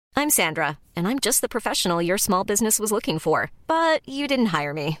I'm Sandra, and I'm just the professional your small business was looking for. But you didn't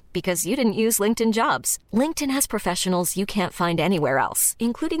hire me because you didn't use LinkedIn Jobs. LinkedIn has professionals you can't find anywhere else,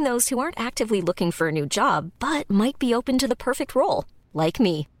 including those who aren't actively looking for a new job, but might be open to the perfect role, like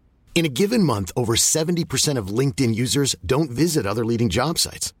me. In a given month, over 70% of LinkedIn users don't visit other leading job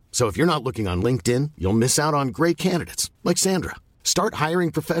sites. So if you're not looking on LinkedIn, you'll miss out on great candidates like Sandra. Start hiring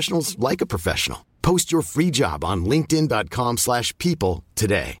professionals like a professional. Post your free job on linkedin.com/people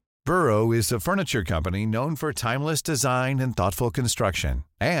today. Burrow is a furniture company known for timeless design and thoughtful construction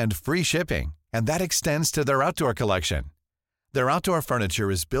and free shipping, and that extends to their outdoor collection. Their outdoor furniture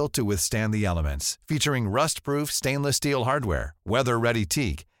is built to withstand the elements, featuring rust-proof stainless steel hardware, weather-ready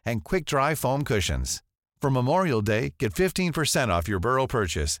teak, and quick-dry foam cushions. For Memorial Day, get 15% off your Burrow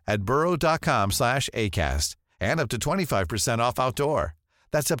purchase at burrow.com/acast and up to 25% off outdoor.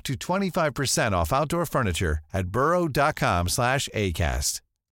 That's up to 25% off outdoor furniture at burrow.com/acast.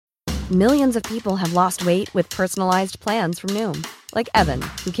 Millions of people have lost weight with personalized plans from Noom. Like Evan,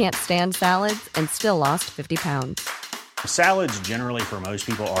 who can't stand salads and still lost 50 pounds. Salads generally for most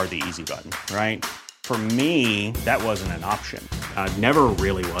people are the easy button, right? For me, that wasn't an option. I never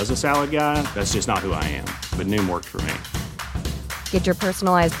really was a salad guy. That's just not who I am. But Noom worked for me. Get your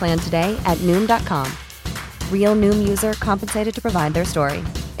personalized plan today at Noom.com. Real Noom user compensated to provide their story.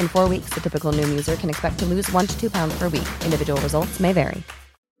 In 4 weeks, the typical Noom user can expect to lose 1 to 2 pounds per week. Individual results may vary.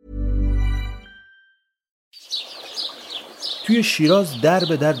 توی شیراز در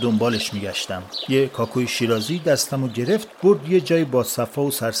به در دنبالش میگشتم. یه کاکوی شیرازی دستمو گرفت، برد یه جای با صفا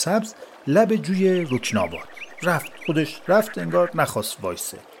و سرسبز لب جوی رکناباد. خودش رفت، انگار نخواست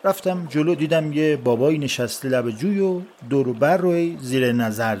وایسه. رفتم جلو، دیدم یه بابایی نشسته لب جوی و دور و بر رو زیر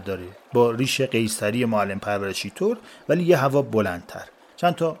نظر داره، با ریش قیصری معلم پرورشی طور، ولی یه هوا بلندتر.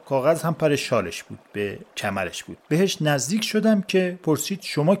 چند تا کاغذ هم پر شالش بود، به کمرش بود. بهش نزدیک شدم که پرسید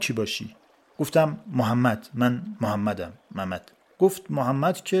شما کی باشی؟ گفتم محمد. من محمدم. محمد. گفت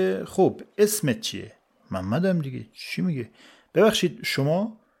محمد که خب اسمت چیه؟ محمدم دیگه. چی میگه؟ ببخشید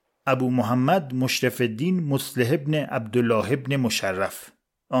شما؟ ابو محمد مشرف الدین مصلح ابن عبدالله ابن مشرف.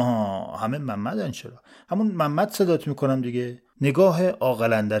 آها، همه محمدن. چرا؟ همون محمد صدات میکنم دیگه. نگاه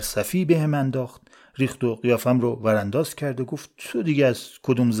عاقل اندر صفی بهم انداخت، ریخت و قیافم رو ورانداز کرد و گفت تو دیگه از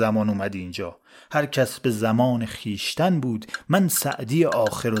کدوم زمان اومدی اینجا؟ هر کس به زمان خیشتن بود، من سعدی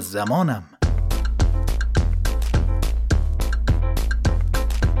آخر الزمانم.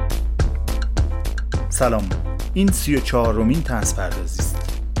 سلام، این 34مین طنز پردازی است.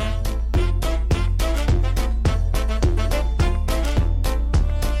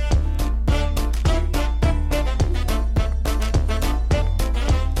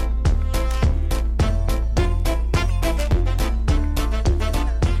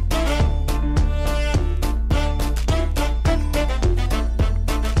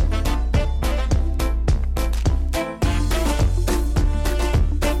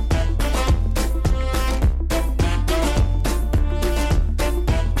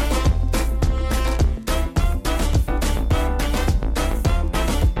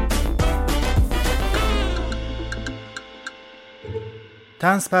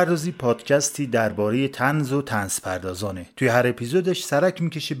 طنز پردازی پادکستی درباره طنز و طنز پردازانه. توی هر اپیزودش سرک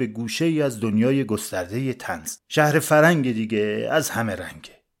میکشه به گوشه ای از دنیای گسترده طنز. شهر فرنگ دیگه، از همه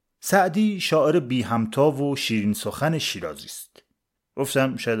رنگه. سعدی شاعر بی همتا و شیرین سخن شیرازی است.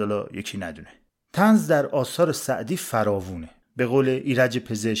 گفتم شاید حالا یکی ندونه. طنز در آثار سعدی فراوونه. به قول ایرج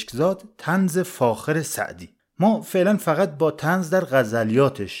پزشکزاد، طنز فاخر سعدی. ما فعلا فقط با طنز در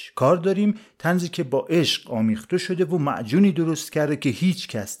غزلیاتش کار داریم، طنزی که با عشق آمیخته شده و معجونی درست کرده که هیچ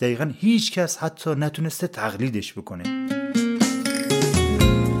کس، دقیقاً هیچ کس حتی نتونسته تقلیدش بکنه.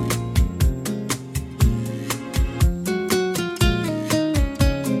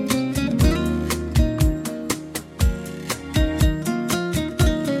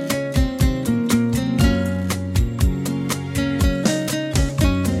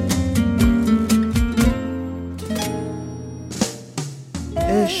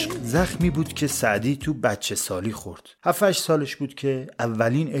 زخمی بود که سعدی تو بچه سالی خورد. 7-8 سالش بود که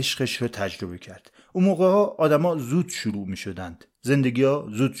اولین عشقش رو تجربه کرد. اون موقع ها آدما زود شروع می شدند. زندگی ها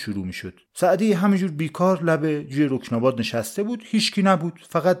زود شروع می شد. سعدی همینجور بیکار لب جوی رکناباد نشسته بود. هیچکی نبود،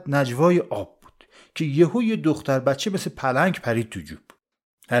 فقط نجوای آب بود که یهو یه دختر بچه مثل پلنگ پرید تو جوب.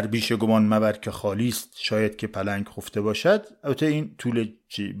 هر بیشه گمان مبر که خالیست، شاید که پلنگ خفته باشد. البته این طول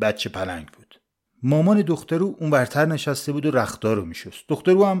بچه پلنگ بود. مامان دخترو اون برتر نشسته بود و رختارو میشست.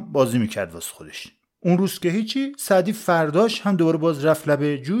 دخترو هم بازی میکرد واسه خودش. اون روز که هیچی، سعدی فرداش هم دوباره باز رفت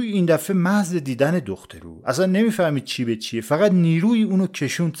لب جوی، این دفعه محض دیدن دخترو. اصلا نمیفهمید چی به چیه، فقط نیروی اونو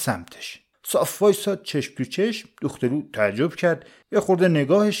کشوند سمتش. صاف وایساد چشم تو چشم. دخترو تعجب کرد، یه خورده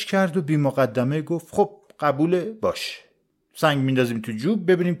نگاهش کرد و بی مقدمه گفت خب قبوله، باش. سنگ میندازیم تو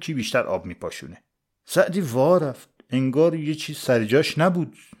جوب ببینیم کی بیشتر آب میپاشونه. سعدی وا رفت، انگار یه چیز سر جاش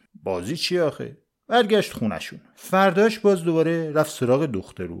نبود. بازی چی آخه؟ برگشت خونشون. فرداش باز دوباره رفت سراغ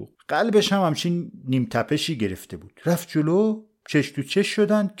دخترو. قلبش هم همچین نیم تپشی گرفته بود. رفت جلو، چش تو چش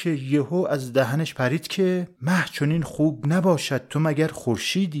شدن که یهو از دهنش پرید که مه چنین خوب نباشد، تو مگر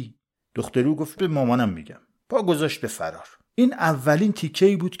خورشیدی؟ دخترو گفت به مامانم میگم. پا گذاشت به فرار. این اولین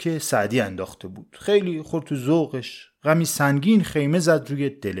تیکه‌ای بود که سعدی انداخته بود. خیلی خورد تو ذوقش. غمی سنگین خیمه زد روی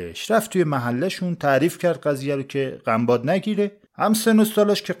دلش. رفت توی محلشون تعریف کرد قضیه رو که غمباد نگیره. هم سن و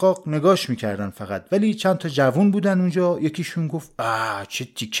سالاش که قاق نگاش میکردن فقط، ولی چند تا جوون بودن اونجا. یکیشون گفت چه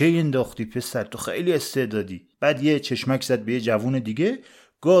تیکه‌ای انداختی پسر، تو خیلی استعدادی. بعد یه چشمک زد به یه جوون دیگه،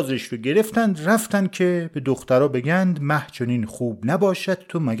 گازش رو گرفتن رفتن که به دخترها بگند مه چنین خوب نباشد،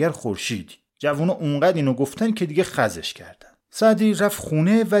 تو مگر خورشیدی. جوونا اونقدر اینو گفتن که دیگه خزش کردن. سعدی رفت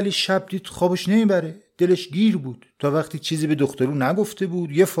خونه ولی شب دید خوابش نمیبره. دلش گیر بود. تا وقتی چیزی به دخترو نگفته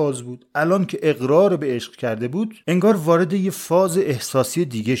بود یه فاز بود. الان که اقرار به عشق کرده بود انگار وارد یه فاز احساسی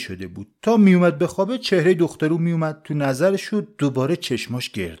دیگه شده بود. تا میومد به خوابه چهره دخترو میومد تو نظرش و دوباره چشماش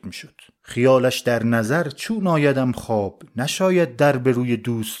گرد میشد. خیالش در نظر چون آیدم خواب، نشاید در به روی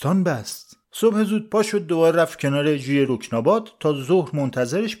دوستان بست. صبح زود پا شد دوباره رفت کنار جوی رکناباد. تا ظهر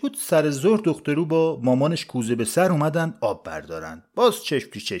منتظرش بود. سر ظهر دخترو با مامانش کوزه به سر اومدن آب بردارن. باز چشم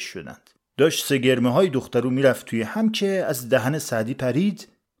تو چشم شدند. داشت سگرمه های دخترو میرفت توی هم که از دهن سعدی پرید.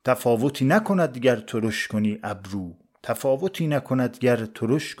 تفاوتی نکند گر ترش کنی ابرو، تفاوتی نکند گر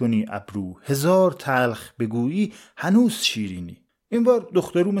ترش کنی ابرو، هزار تلخ بگویی هنوز شیرینی. این بار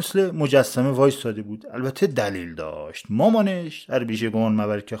دخترو مثل مجسمه وایساده بود. البته دلیل داشت. مامانش در بیشه گمان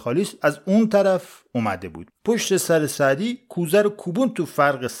مبرک خالیس از اون طرف اومده بود. پشت سر سعدی کوزه رو کوبون تو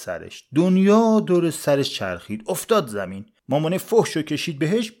فرق سرش. دنیا دور سرش چرخید، افتاد زمین. مامانه فحشو کشید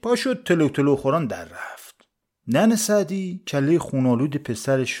بهش، پا شد تلو تلو خوران در رفت. ننه سعدی کله خونالود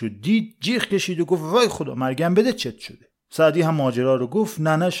پسرش رو دید، جیغ کشید و گفت وای خدا مرگم بده چت شده. سعدی هم ماجرا رو گفت.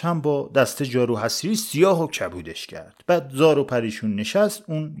 ننش هم با دست جارو حسیری سیاه و کبودش کرد. بعد زار و پریشون نشست.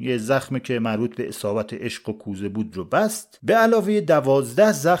 اون یه زخم که مربوط به اصابت عشق و کوزه بود رو بست، به علاوه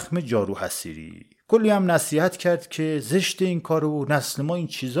 12 زخم جارو حسیری. کلی هم نصیحت کرد که زشت این کارو، نسل ما این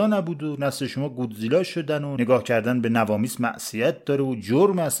چیزا نبود و نسل شما گودزیلا شدن و نگاه کردن به نوامیس معصیت داره و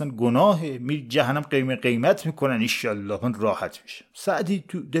جرم اصلا گناهه، میری جهنم قیمت میکنن، انشالله من راحت میشه. سعدی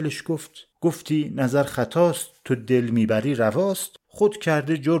تو دلش گفتی نظر خطاست، تو دل میبری رواست، خود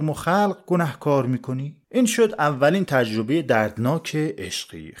کرده جرم و خلق گناهکار میکنی. این شد اولین تجربه دردناک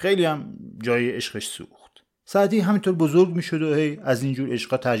عشقی. خیلی هم جای عشقش سوخت. سعدی همینطور بزرگ میشد و هی از اینجور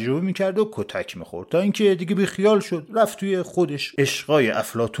عشقا تجربه میکرد و کتک میخورد تا اینکه دیگه بی خیال شد. رفت توی خودش. عشقای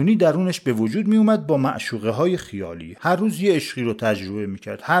افلاطونی درونش به وجود میومد با معشوقه های خیالی. هر روز یه عشقی رو تجربه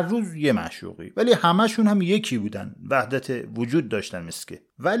میکرد، هر روز یه معشوقی، ولی همشون هم یکی بودن، وحدت وجود داشتن مسکه.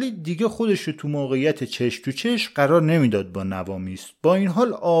 ولی دیگه خودش رو تو موقعیت چشم تو چشم قرار نمیداد با نوامیس. با این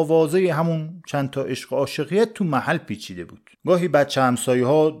حال آوازه همون چند تا عشق و عاشقیت تو محل پیچیده بود. گاهی بچه همسایه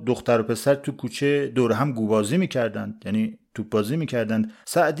ها دختر و پسر تو کوچه دور هم گوبازی میکردند، یعنی توپ بازی میکردند.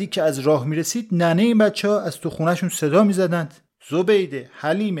 سعدی که از راه میرسید ننه این بچه‌ها از تو خونهشون صدا میزدند. زبیده،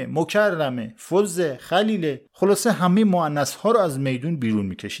 حلیمه، مکرمه، فوزه، خلیله، خلاصه همه مؤنث ها رو از میدون بیرون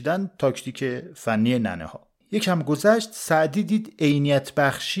میکشیدن. تاکتیک فنی ننه ها. یکم گذشت سعدی دید عینیت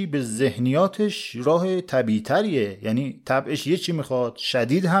بخشی به ذهنیاتش راه طبیعی تریه. یعنی طبعش یه چی میخواد،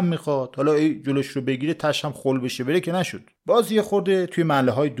 شدید هم میخواد، حالا جلوش رو بگیره تش هم خل بشه بره که نشد. باز یه خورده توی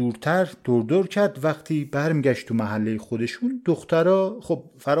محله های دورتر دور کرد. وقتی برمیگشت تو محله خودشون دخترها خب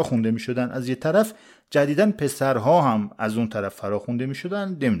فراخونده میشدن از یه طرف، جدیدن پسرها هم از اون طرف فراخونده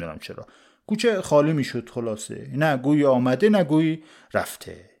میشدن. نمیدونم چرا کوچه خالی میشد. خلاصه نه گویی آمده نه گویی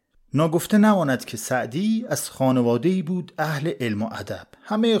رفته. ناگفته نماند که سعدی از خانواده‌ای بود اهل علم و ادب.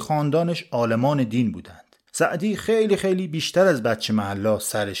 همه خاندانش عالمان دین بودند. سعدی خیلی خیلی بیشتر از بچه محلا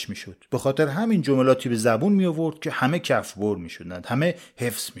سرش میشد. به خاطر همین جملاتی به زبون می آورد که همه کفبر میشدند، همه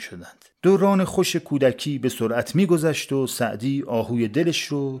حفظ میشدند. دوران خوش کودکی به سرعت میگذشت و سعدی آهوی دلش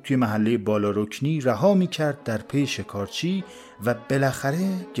رو توی محله بالا-رکنی رها میکرد در پی شکارچی و بالاخره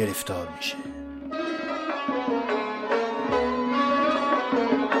گرفتار میشه.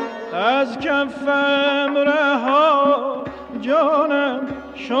 از کفم رها جانم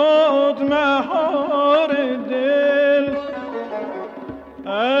شد مهار دل،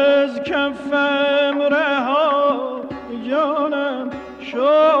 از کفم رها جانم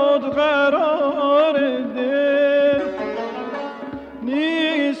شد قرار دل،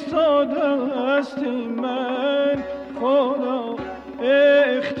 نیست تا دست من خدا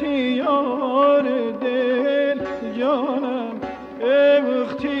اختیار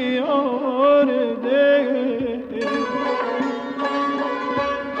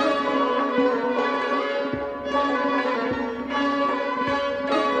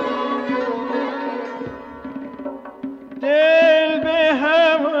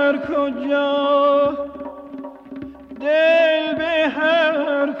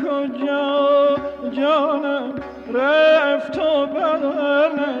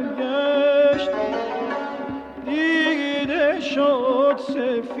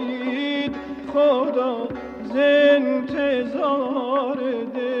سفید خدا ز انتظار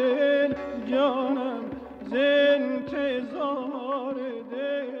دل جانم ز انتظار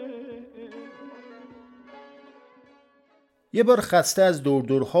دل. یه بار خسته از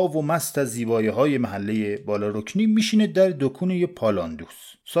دردرها و مست از زیبایی‌های محله بالا رکنی میشینه در دکون یه پالاندوز.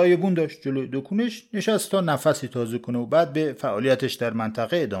 سایبون داشت جلوی دکونش، نشست تا نفسی تازه کنه و بعد به فعالیتش در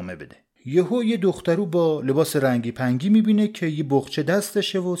منطقه ادامه بده. یهو یه دخترو با لباس رنگی پنگی میبینه که یه بخچه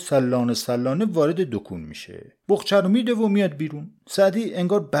دستشه و سلانه وارد دکون میشه. بخچه رو میده و میاد بیرون. سعدی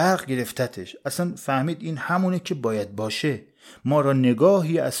انگار برق گرفتتش، اصلا فهمید این همونه که باید باشه. ما را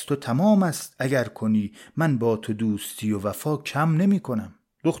نگاهی از تو تمام است اگر کنی، من با تو دوستی و وفا کم نمی کنم.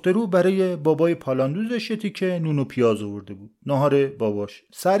 دخترو برای بابای پالاندوزش یه تیکه نون و پیاز آورده بود، ناهار باباش.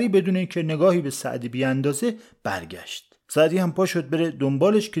 سری بدون اینکه نگاهی به سعدی بیاندازه برگشت. سعدی هم پا شد بره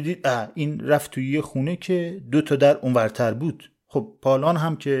دنبالش که دید این رفت توی یه خونه که 2 تا در اونورتر بود. خب پالان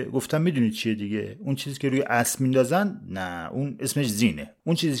هم که گفتم میدونید چیه دیگه، اون چیزی که روی اسب میندازن نه اون اسمش زینه،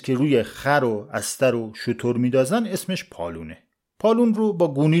 اون چیزی که روی خر و استر و شتر میندازن اسمش پالونه. پالون رو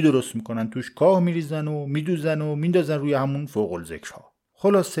با گونی درست میکنن، توش کاه میریزن و میدوزن و میندازن روی همون فوق الذکرها.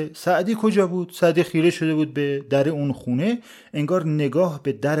 خلاصه سعدی کجا بود؟ سعدی خیره شده بود به در اون خونه، انگار نگاه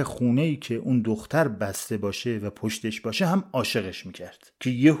به در خونه‌ای که اون دختر بسته باشه و پشتش باشه هم عاشقش میکرد که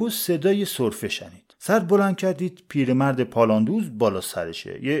یهو صدای سرفه شنید. سر بلند کردید، پیرمرد پالاندوز بالا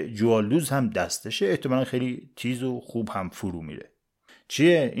سرشه، یه جوالدوز هم دستشه، احتمالاً خیلی تیز و خوب هم فرو میره.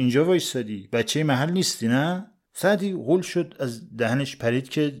 چیه اینجا وایسادی؟ بچه محل نیستی نه؟ سعدی غول شد، از دهنش پرید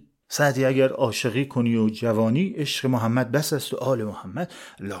که سعدی اگر عاشقی کنی و جوانی، عشق محمد بس است و آل محمد،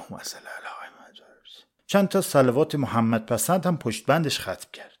 اللهم صل علی محمد. چند تا صلوات محمد پسند هم پشت بندش ختم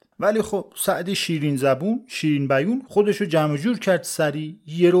کرد. ولی خب سعدی شیرین زبون، شیرین بیون، خودشو جمع جور کرد سری.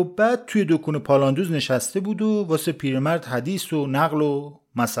 یه رو بعد توی دکون پالاندوز نشسته بود و واسه پیرمرد حدیث و نقل و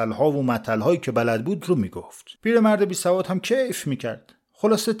مثلها و متلهایی که بلد بود رو میگفت. پیرمرد بی سواد هم کیف میکرد.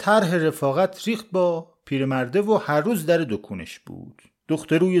 خلاصه طرح رفاقت ریخت با پیرمرده و هر روز در دکونش بود.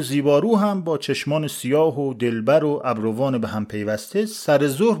 دختروی زیبارو هم با چشمان سیاه و دلبر و ابروان به هم پیوسته سر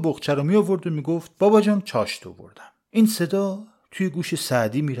ظهر بخچه رو می آورد و می گفت بابا جان چاشت آوردم. این صدا توی گوش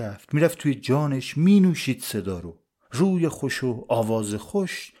سعدی میرفت توی جانش، می نوشید صدا رو. روی خوش و آواز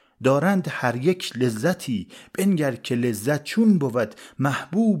خوش دارند هر یک لذتی، بنگر که لذت چون بود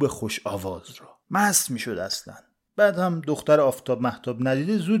محبوب خوش آواز را. مست می شد اصلا. بعد هم دختر آفتاب محتاب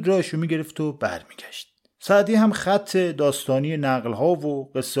ندیده زود راهشو می گرفت و بر می گشت. سعدی هم خط داستانی نقل‌ها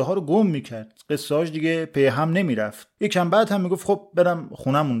و قصه ها رو گم می‌کرد. قصه هاش دیگه پی هم نمی‌رفت. یکم بعد هم میگفت خب برم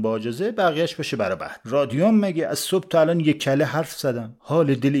خونمون با اجازه، بقیه‌اش بشه برای بعد. رادیوم مگه از صبح تا الان یک کله حرف زدم.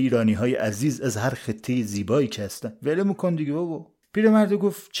 حال دل ایرانی‌های عزیز از هر خطه زیبایی که هستن. ولمون کن دیگه بابا. پیرمرد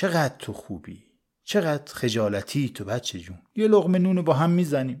گفت چقدر تو خوبی. چقدر خجالتی تو بچه جون. یه لقمه نون با هم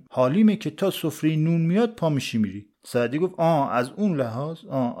میزنیم. حالیمه که تا سفره نون میاد پا میشی میری. سعدی گفت از اون لحاظ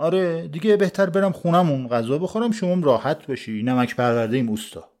آره دیگه بهتر برم خونمون غذا بخورم، شما راحت باشی، نمک پرورده ایم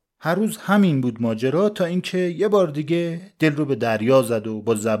اوستا. هر روز همین بود ماجرا تا اینکه یه بار دیگه دل رو به دریا زد و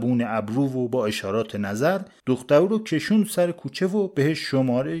با زبون ابرو و با اشارات نظر دختر رو کشون سر کوچه و بهش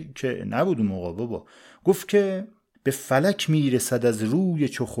شماره که نبود اون موقع بابا گفت که به فلک میرسد از روی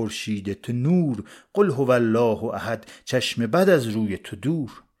چو خورشید تو نور، قل هو الله احد، چشم بد از روی تو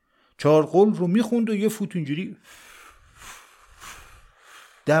دور. 4 قل رو میخوند و یه فوت اینجوری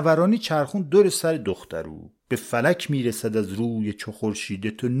دورانی چرخون دور سر دخترو. به فلک میرسد از روی چو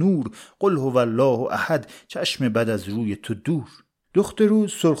خورشید تو نور، قل هو الله احد، چشم بد از روی تو دور. دخترو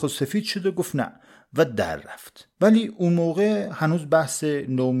سرخ و سفید شد و گفت نه و در رفت. ولی اون موقع هنوز بحث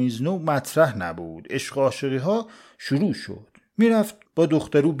نومیزنو مطرح نبود. عشق و عاشقی ها شروع شد. میرفت با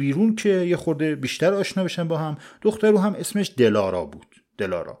دخترو بیرون که یه خورده بیشتر آشنا بشن با هم. دخترو هم اسمش دلارا بود.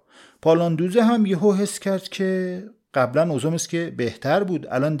 دلارا. پالاندوزه هم یهو حس کرد که قبلا اوضاع است که بهتر بود،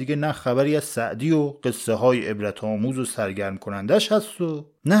 الان دیگه نه خبری از سعدی و قصه های عبرت آموز و سرگرم کنندش هست و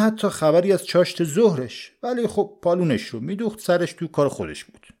نه حتی خبری از چاشت ظهرش. ولی خب پالونش رو میدوخت، سرش تو کار خودش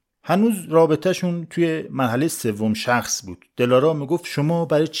بود. هنوز رابطهشون توی مرحله 3 شخص بود. دلارا میگفت شما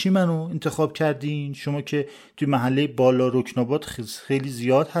برای چی منو انتخاب کردین؟ شما که توی محله بالا رکناباد خیلی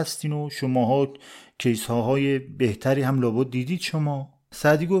زیاد هستین و شماها کیس‌های بهتری هم لابد دیدید شما.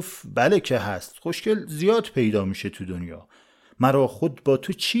 سعدی گفت بله که هست، خوشگل زیاد پیدا میشه تو دنیا، مرا خود با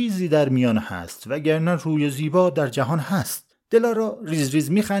تو چیزی در میان هست وگرنه روی زیبا در جهان هست. دلارا ریز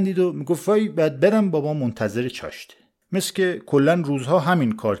ریز میخندید و میگفت وای بعد برم بابا منتظر چاشته. مثل که کلن روزها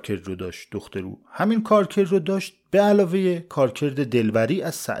همین کارکرد رو داشت. دخترو همین کارکرد رو داشت به علاوه کارکرد دلبری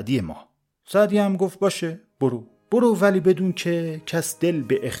از سعدی ما. سعدی هم گفت باشه برو ولی بدون که کس دل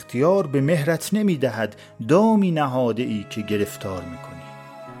به اختیار به مهرت نمیدهد، دامی نهاده ای که گرفتار میکنی.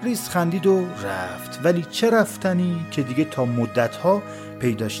 ریز خندید و رفت، ولی چه رفتنی که دیگه تا مدتها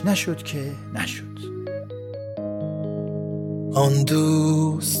پیداش نشد که نشد. آن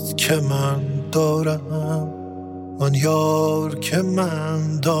دوست که من دارم، آن یار که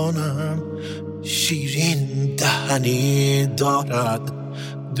من دانم، شیرین دهنی دارد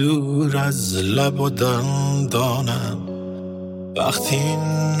دور از لب و دندانم. وقتی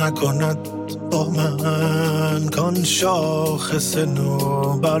نکند با من کان شاخص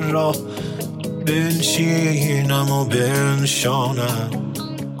نوبر را، بنشینم و بنشانم،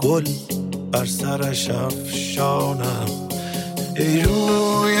 گل بر سرش افشانم. ای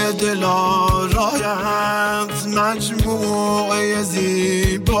روی دلارایت مجموعه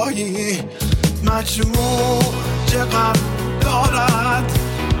زیبایی، مجموع چه غم دارد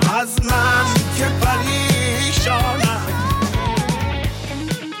از من که پریشانم.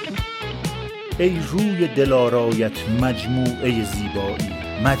 ای روی دلارایت مجموعه زیبایی،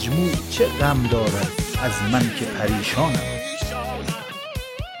 مجموع چه غم دارد از من که پریشانم.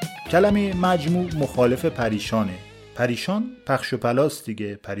 کلمه مجموع مخالف پریشانه. پریشان پخش و پلاس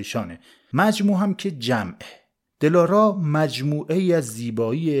دیگه، پریشانه. مجموع هم که جمعه. دلارا مجموعه ای از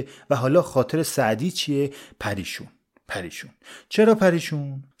زیباییه و حالا خاطر سعدی چیه؟ پریشون. چرا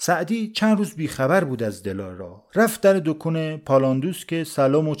پریشون؟ سعدی چند روز بیخبر بود از دلارا. رفت در دکون پالاندوس که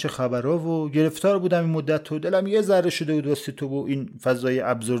سلام و چه خبرها و گرفتار بودم این مدت و دلم یه ذره شده بود واسه تو و این فضای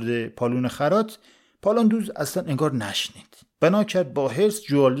ابزورد پالون خرات. پالاندوس اصلا انگار نشنید. بنا کرد با حرص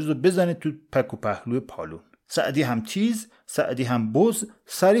جوالدوز رو بزنه تو پک و پهلوی پالون. سعدی هم تیز، سعدی هم بز،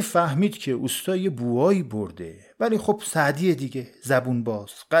 سری فهمید که اوستا یه بوایی برده. ولی خب سعدی دیگه زبون باز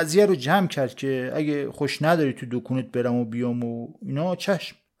قضیه رو جمع کرد که اگه خوش نداری تو دکونت برم و بیام و اینا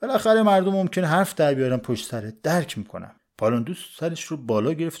چشم. بالاخره مردم ممکنه حرف در بیارن پشت سرت، درک میکنم. پالاندوس سرش رو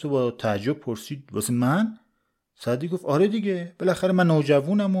بالا گرفت و با تعجب پرسید واسه من؟ سعدی گفت آره دیگه، بالاخره من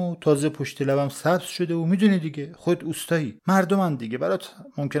نوجوونم و تازه پشت لبم سبز شده و میدونی دیگه خود اوستایی، مردمن دیگه، برات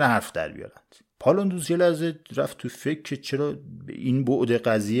ممکنه حرف در بیارن. پالاندوس یه لحظه رفت تو فکر که چرا به این بعد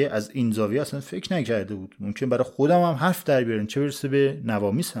قضیه از این زاویه اصلا فکر نکرده بود. ممکن برای خودم هم حرف در بیارن، چه برسه به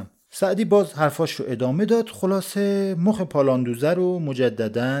نوامیسم. سعدی باز حرفاش رو ادامه داد. خلاصه مخ پالاندوزه رو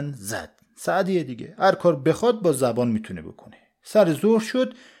مجدداً زد. سعدی دیگه هر کار بخواد با زبان میتونه بکنه. سر ظهر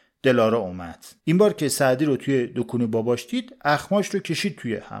شد، دلارا اومد. این بار که سعدی رو توی دکون باباش دید، اخماش رو کشید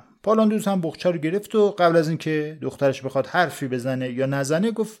توی هم. پالاندوز هم بخچه رو گرفت و قبل از اینکه دخترش بخواد حرفی بزنه یا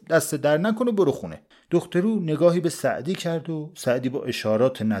نزنه گفت دست در نکنه برو خونه. دخترو نگاهی به سعدی کرد و سعدی با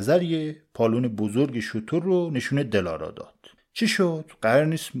اشارات نظری پالون بزرگ شتر رو نشون دلارا داد. چی شد؟ قرار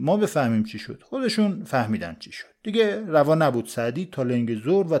نیست ما بفهمیم چی شد. خودشون فهمیدن چی شد. دیگه روا نبود سعدی تا لنگ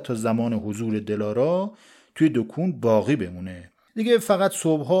ظهر و تا زمان حضور دلارا توی دکون باقی بمونه. دیگه فقط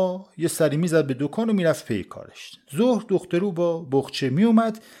صبحها یه سری میزد به دکان و میرفت پی کارش. ظهر دخترو با بخچه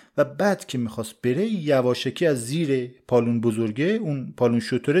میومد و بعد که میخواست بره یواشکی از زیر پالون بزرگه، اون پالون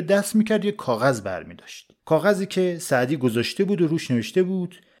شتره، دست میکرد یه کاغذ برمیداشت. کاغذی که سعدی گذاشته بود و روش نوشته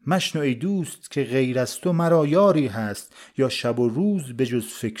بود مشنو ای دوست که غیر از تو مرا یاری هست، یا شب و روز به جز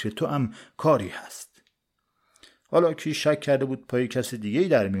فکر تو هم کاری هست. حالا کی شک کرده بود پای کسی دیگه‌ای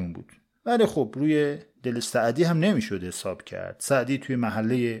در میون بود. ولی خب روی دل سعدی هم نمیشد حساب کرد. سعدی توی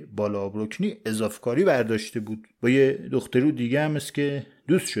محله بالا آبرکنی اضافه‌کاری برداشته بود. با یه دخترو دیگه هم است که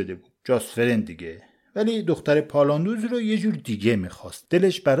دوست شده بود، جاست فرند دیگه. ولی دختر پالاندوز رو یه جور دیگه میخواست.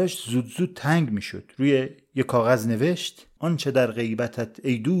 دلش براش زود زود تنگ میشد. روی یه کاغذ نوشت آنچه در غیبتت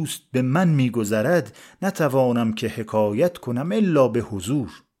ای دوست به من میگذرد، نتوانم که حکایت کنم الا به حضور.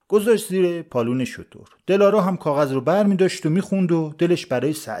 گذاشت زیر پالون شتر. دلارا هم کاغذ رو بر می داشت و می خوند و دلش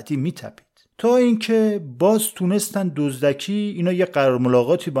برای سعدی می تپید. تا اینکه باز تونستن دزدکی اینا یه قرار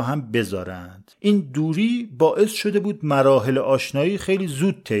ملاقاتی با هم بذارند. این دوری باعث شده بود مراحل آشنایی خیلی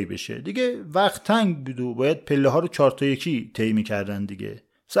زود طی بشه. دیگه وقت تنگ بود و باید پله ها رو 4 تا یکی طی می‌کردن دیگه.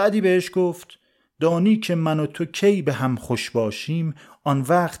 سعدی بهش گفت دانی که من و تو کی به هم خوش باشیم، آن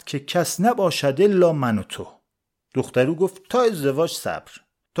وقت که کس نباشد الا من و تو. دخترو گفت تا ازدواج صبر،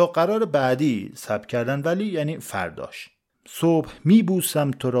 تا قرار بعدی صبر کردن، ولی یعنی فرداش. صبح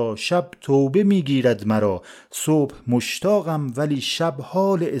میبوسم تو را، شب توبه میگیرد مرا، صبح مشتاقم ولی شب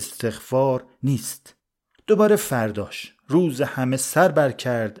حال استغفار نیست. دوباره فرداش. روز همه سر بر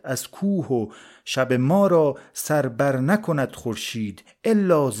کرد از کوه و شب ما را سر بر نکند خورشید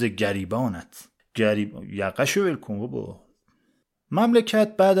الا ز گریبانت. یقشو ولکن بابا.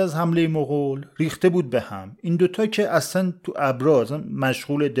 مملکت بعد از حمله مغول ریخته بود به هم. این دوتا که اصلا تو ابراز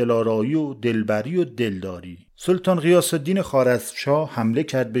مشغول دلارایی و دلبری و دلداری. سلطان غیاث‌الدین خوارزمشاه حمله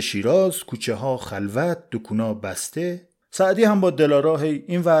کرد به شیراز، کوچه ها خلوت، دکونا بسته. سعدی هم با دلارا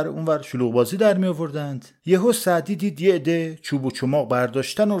اینور اونور شلوغ بازی در می آوردند. یهو سعدی دید یه عده چوب و چماق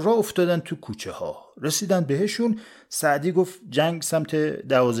برداشتن و راه افتادن تو کوچه ها. رسیدن بهشون. سعدی گفت جنگ سمت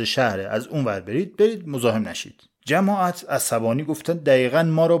 12 شهره، از اونور برید مزاحم نشید. جماعت عصبانی گفتن دقیقاً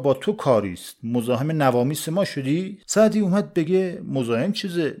ما را با تو کاریست، مزاحم نوامیس ما شدی؟ سعدی اومد بگه مزاحم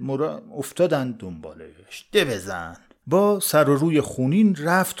چیزه، مرا افتادن دنبالش، ده بزن. با سر و روی خونین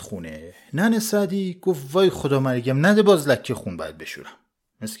رفت خونه. نن سعدی گفت وای خدا مرگم، نده باز لکه خون باید بشورم.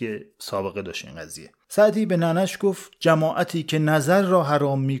 مثل که سابقه داشت این قضیه. سعدی به ننش گفت جماعتی که نظر را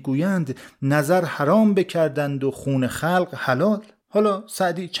حرام میگویند نظر حرام بکردند و خون خلق حلال. حالا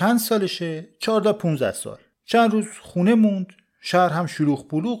سعدی چند سالشه؟ 14-15 سال. چند روز خونه موند، شهر هم شلوغ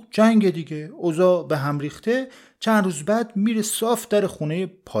پلوغ، جنگ دیگه، اوضاع به هم ریخته. چند روز بعد میره صاف در خونه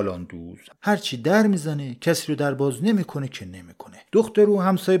پالاندوز، هرچی در میزنه کسی رو در باز نمیکنه که نمیکنه. دختر و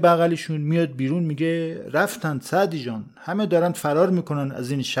همسایه بغلشون میاد بیرون میگه رفتن سعدی جان، همه دارن فرار میکنن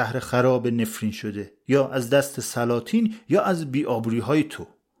از این شهر خراب نفرین شده، یا از دست سلاطین یا از بی‌آبرویی‌های تو.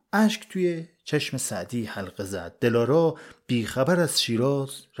 اشک توی چشم سعدی حلقه زد. دلارا بیخبر از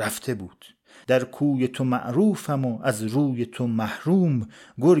شیراز رفته بود. در کوی تو معروفم و از روی تو محروم،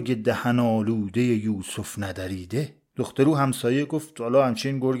 گرگ دهن آلوده یوسف ندریده. دخترو همسایه گفت حالا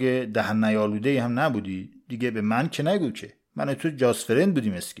همچین گرگ دهن نیالوده هم نبودی دیگه، به من که نگو که من و تو جاسفرند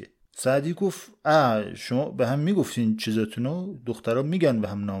بودیم اسکه. سعدی گفت شما به هم میگفتین چیزاتونو، دخترها میگن به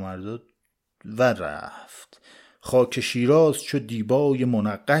هم نامرداد. و رفت. خاک شیراز چو دیبای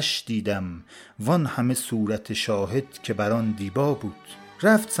منقش دیدم، وان همه صورت شاهد که بران دیبا بود.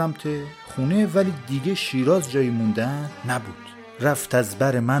 رفت سمت خونه ولی دیگه شیراز جای موندن نبود. رفت از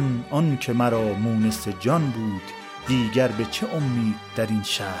بر من آن که مرا مونس جان بود، دیگر به چه امید در این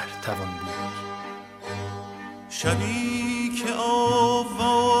شهر توان بود. شبی که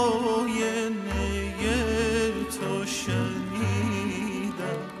آوای نیر تو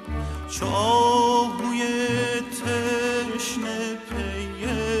شنیدم، چو آهوی تشنه پی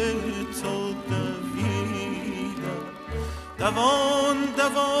تو دویدم، دوان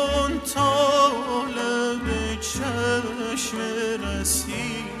دوان طالب چشم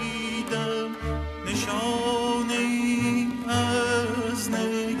رسیدم، نشانه ای از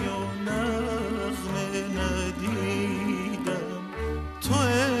نی و نغمه ندیدم. تو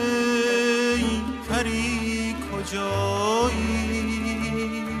ای پری کجایی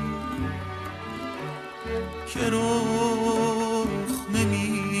که رخ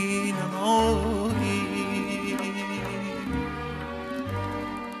نمی نمایی،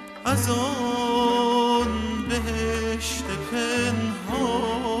 از آن بهشت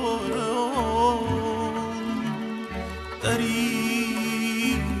پنهان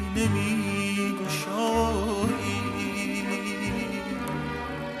دری نمی گشایی.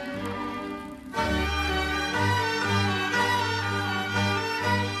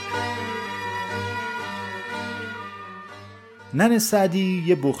 نن سعدی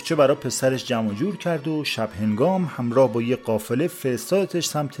یه بخچه برای پسرش جمع جور کرد و شب هنگام همراه با یه قافله فرستادش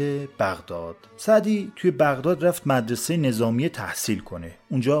سمت بغداد. سعدی توی بغداد رفت مدرسه نظامی تحصیل کنه.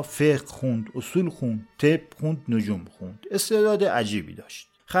 اونجا فقه خوند، اصول خوند، طب خوند، نجوم خوند. استعداد عجیبی داشت.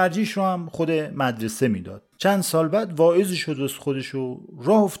 خرجیش رو هم خود مدرسه میداد. چند سال بعد واعظ شد از خودش و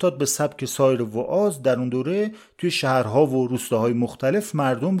راه افتاد به سبک سایر وعاظ در اون دوره توی شهرها و روستاهای مختلف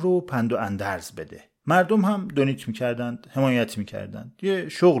مردم رو پند و اندرز بده. مردم هم دونیت میکردند، حمایت میکردند. یه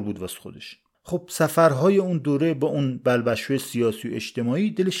شغل بود واسه خودش. خب سفرهای اون دوره با اون بلبشوی سیاسی و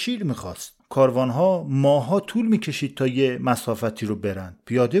اجتماعی دل شیر میخواست. کاروانها ماها طول میکشید تا یه مسافتی رو برن.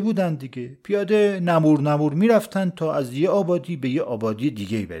 پیاده بودن دیگه. پیاده نمور میرفتن تا از یه آبادی به یه آبادی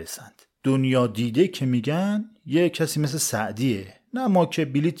دیگه برسند. دنیا دیده که میگن یه کسی مثل سعدیه. نه ما که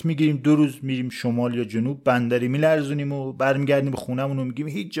بلیت میگیریم 2 روز میریم شمال یا جنوب، بندری میلرزونیم و برمیگردیم به خونمون و میگیم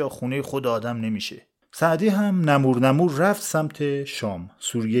هیچ جا خونه خود آدم نمیشه. سعدی هم نمور رفت سمت شام،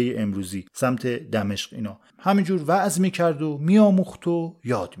 سوریه امروزی، سمت دمشق. اینا همینجور وعظ میکرد و میآموخت و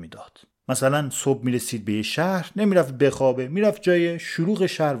یاد میداد. مثلا صبح میرسید به یه شهر، نمیرفت بخوابه، میرفت جای شلوغ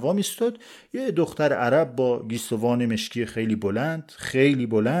شهر وامیستاد. یه دختر عرب با گیسوان مشکی خیلی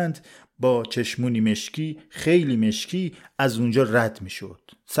بلند با چشمونی مشکی خیلی مشکی از اونجا رد میشد.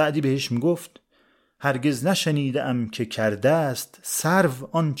 سعدی بهش میگفت هرگز نشنیدم که کرده است سرو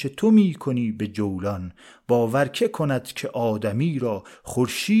آنچه تو میکنی به جولان، باور که کند که آدمی را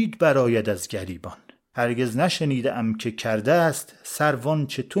خورشید براید از گریبان. هرگز نشنیدم که کرده است سرو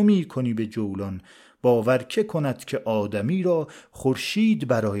آنچه تو میکنی به جولان، باور که کند که آدمی را خورشید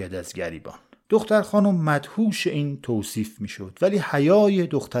براید از گریبان. دختر خانم مدهوش این توصیف میشد، ولی حیای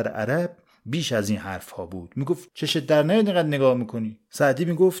دختر عرب بیش از این حرفها بود. میگفت چشت در نیاد اینقدر نگاه میکنی؟ سعدی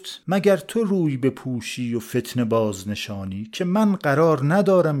میگفت مگر تو روی بپوشی و فتنه باز نشانی، که من قرار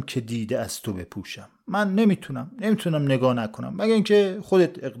ندارم که دیده از تو بپوشم. من نمیتونم نگاه نکنم مگر اینکه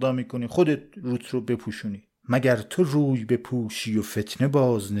خودت اقدامی کنی، خودت روت رو بپوشونی. مگر تو روی بپوشی و فتنه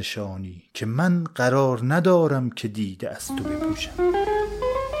باز نشانی، که من قرار ندارم که دیده از تو بپوشم.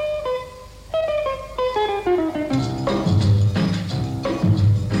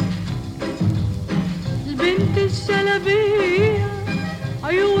 البنت الشلبية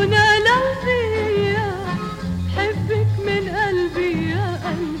عيونها لذية، حبك من قلبي يا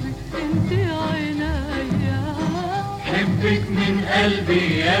قلبي انت عينيا، حبك من قلبي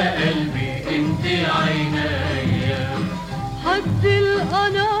يا قلبي انت عينيا، حد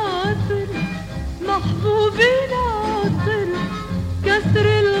القناطر محبوبي ناطر، كسر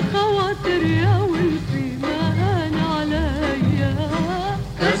الخواطر يا ولفي مهان عليا،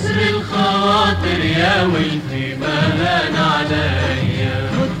 كسر الخواطر يا ولفي مهان عليا،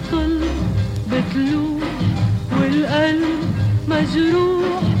 والطل بتلوح والقلب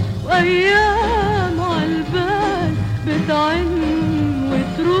مجروح، وايام عالبال بتعن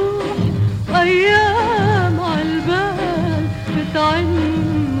وتروح، وايام عالبال بتعن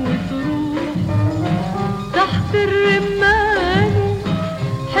وتروح، تحت الرماني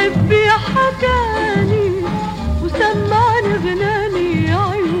حبي حكاني وسمعني غناني يا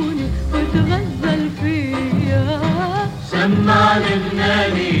عيوني وتغزل فيا، سمعني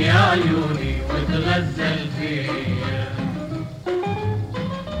غناني يا عيوني وتغزل فيا.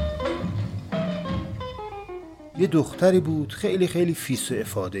 یه دختری بود خیلی فیس و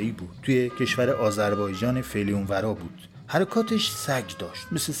افاده‌ای بود، توی کشور آذربایجان فعلی اونورا بود. حرکاتش سگ داشت،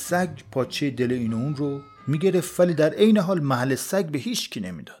 مثل سگ پاچه دل این و اون رو میگرفت، ولی در عین حال محل سگ به هیچ کی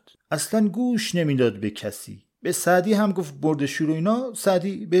نمیداد، اصلا گوش نمیداد به کسی. به سعدی هم گفت برد شور و اینا.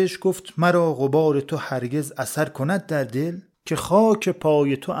 سعدی بهش گفت مرا غبار تو هرگز اثر کند در دل، که خاک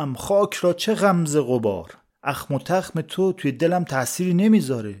پای تو ام خاک را چه غمز غبار، اخم و تخم تو توی دلم تأثیری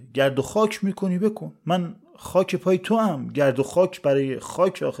نمیذاره، گرد و خاک میکنی بکن، من خاک پای تو ام، گرد و خاک برای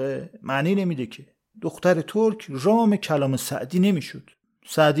خاک آخه معنی نمیده که. دختر ترک رام کلام سعدی نمیشد.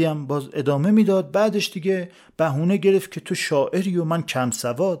 سعدی هم باز ادامه میداد. بعدش دیگه بهونه گرفت که تو شاعری و من کم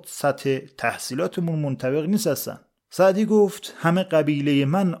سواد، سطح تحصیلاتمون منطبق نیست اصلا. سعدی گفت همه قبیله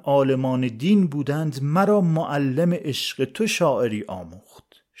من عالمان دین بودند، مرا معلم عشق تو شاعری آموخت،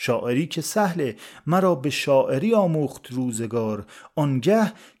 شاعری که سهله مرا به شاعری آموخت روزگار،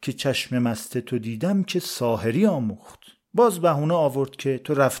 آنگه که چشم مست تو دیدم که ساحری آموخت. باز بهونه آورد که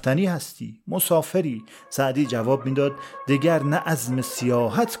تو رفتنی هستی، مسافری. سعدی جواب میداد دگر نه عزم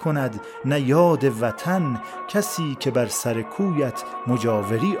سیاحت کند نه یاد وطن، کسی که بر سر کویت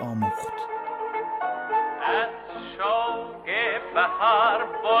مجاوری آموخت. از شوق بهار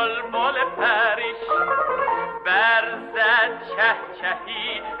بلبل پریش، برزد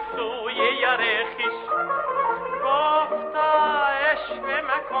چهچهی سوی یار خویش، گفتا عشق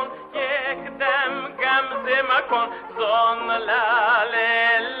مکن یک دم غمزه مکن، زان لال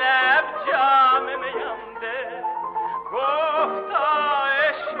لب جام میانده، گفتا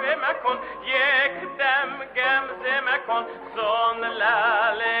عشق مکن یک دم غمزه مکن، زان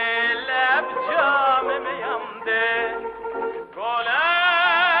لال لب جام میانده،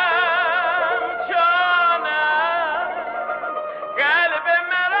 گلم جانم قلب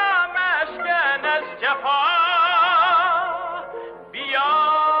مرا مشکن از جفا، بیا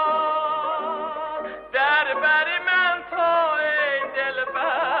در بر من تو ای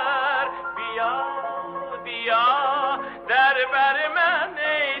دلبر، بیا بیا در بر من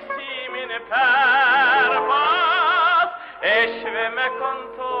ای سیمین پرواز، عشق مکن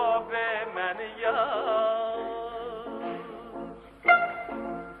تو به من یاد.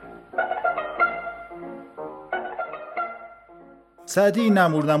 سعدی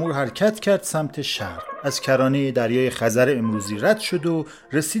نمور حرکت کرد سمت شرق، از کرانه دریای خزر امروزی رد شد و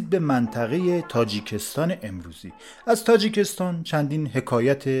رسید به منطقه تاجیکستان امروزی. از تاجیکستان چندین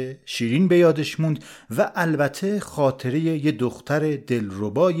حکایت شیرین به یادش موند و البته خاطره یه دختر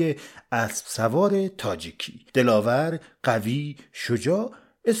دلربای اسب سوار تاجیکی، دلاور، قوی، شجاع،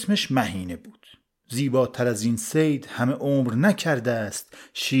 اسمش مهینه بود. زیباتر از این صید همه عمر نکرده است،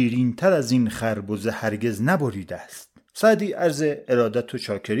 شیرین تر از این خربزه هرگز نبریده است. سعدی عرض ارادت و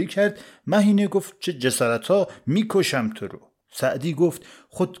چاکری کرد. مهینه گفت چه جسارتا، میکشم تو رو. سعدی گفت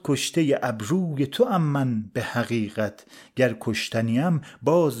خود کشته ابروی تو ام من به حقیقت، گر کشتنیم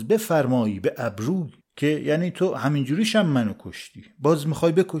باز بفرمایی به ابروی، که یعنی تو همینجوریشم منو کشتی، باز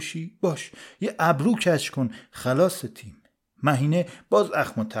میخوای بکشی؟ باش یه ابرو کج کن خلاصتیم. مهینه باز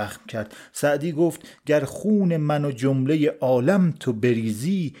اخم و تخم کرد. سعدی گفت گر خون من و جمله عالم تو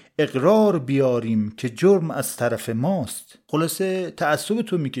بریزی، اقرار بیاریم که جرم از طرف ماست. خلاصه تعصب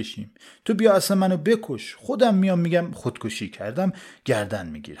تو میکشیم، تو بیا اصلا منو بکش، خودم میام میگم خودکشی کردم، گردن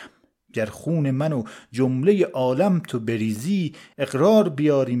میگیرم. گر خون من و جمله عالم تو بریزی، اقرار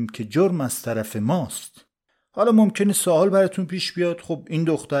بیاریم که جرم از طرف ماست. حالا ممکنه سوال براتون پیش بیاد، خب این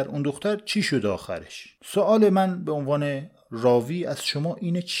دختر اون دختر چی شد آخرش؟ سوال من به عنوان راوی از شما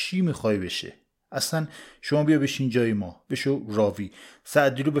اینه چی میخوای بشه؟ اصلا شما بیا بشین جای ما، بشو راوی.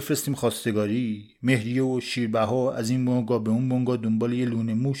 سعدی رو بفرستیم خواستگاری، مهریه و شیربها از این بنگاه به اون بنگاه دنبال یه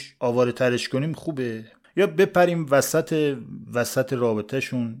لونه موش آواره ترش کنیم خوبه؟ یا بپریم وسط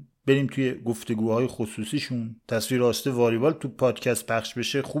رابطهشون، بریم توی گفتگوهای خصوصیشون، تصویر آسته والیبال تو پادکست پخش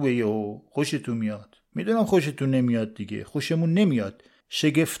بشه خوبه؟ یا خوشتون میاد؟ میدونم خوشتون نمیاد دیگه، خوشمون نمیاد.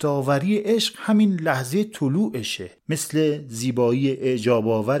 شگفت‌آوری عشق همین لحظه طلوعشه، مثل زیبایی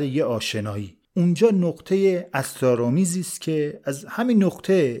اعجاب‌آور یه آشنایی. اونجا نقطه اسرارآمیزی است که از همین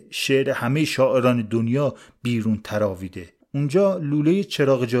نقطه شعر همه شاعران دنیا بیرون تراویده. اونجا لوله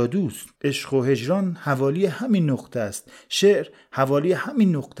چراغ جادوست. عشق و هجران حوالی همین نقطه است، شعر حوالی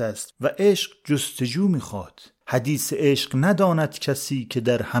همین نقطه است و عشق جستجو میخواد. حدیث عشق نداند کسی که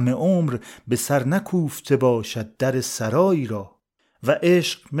در همه عمر به سر نکوفته باشد در سرایی را. و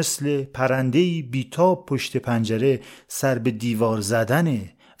عشق مثل پرنده‌ای بیتاب پشت پنجره سر به دیوار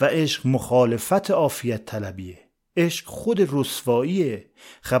زدنه و عشق مخالفت عافیت طلبیه. عشق خود رسواییه.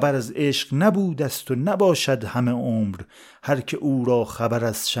 خبر از عشق نبود است و نباشد همه عمر، هر که او را خبر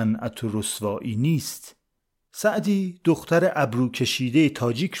از شنعت و رسوایی نیست. سعدی دختر ابرو کشیده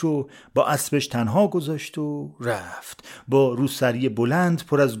تاجیک رو با اسبش تنها گذاشت و رفت، با روسری بلند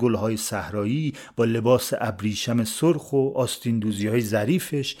پر از گلهای صحرایی، با لباس ابریشم سرخ و آستین دوزی‌های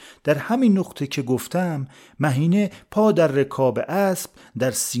ظریفش. در همین نقطه که گفتم مهینه پا در رکاب اسب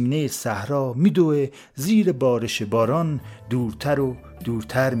در سینه صحرا میدوه، زیر بارش باران دورتر و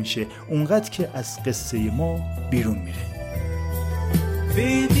دورتر میشه، اونقدر که از قصه ما بیرون میره.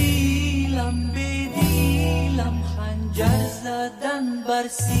 بدیلم خنجر زدن بر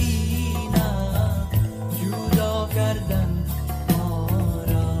سینه، جدا کردن ما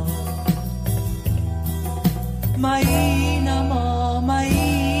را.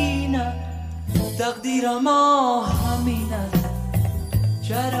 معینه تقدیر ما همین است.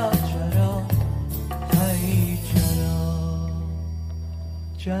 چرا هی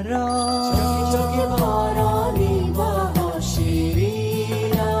چرا چاکی بارانی با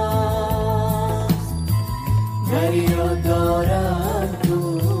شیرین است، دریا دارد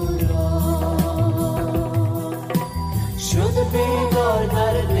دورا شد بیدار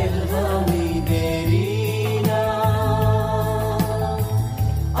در دل همی درین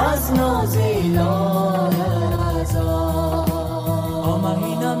از نازیلان از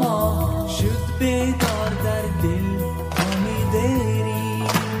آمین ما شد بیدار در دل همی درین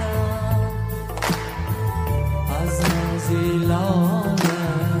از نازیلان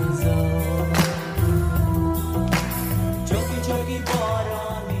از چاکی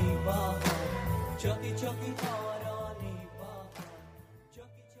بارانی با چاکی بارانی با.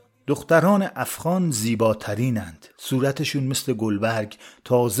 دختران افغان زیباترینند. صورتشون مثل گلبرگ،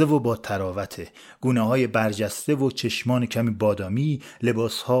 تازه و با تراوته، گونه های برجسته و چشمان کمی بادامی،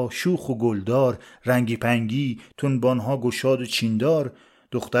 لباس ها شوخ و گلدار، رنگی پنگی، تنبان ها گشاد و چیندار.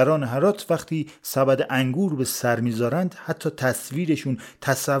 دختران هرات وقتی سبد انگور به سر میذارند حتی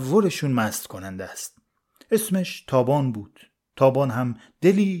تصورشون مست کننده است. اسمش تابان بود. تابان هم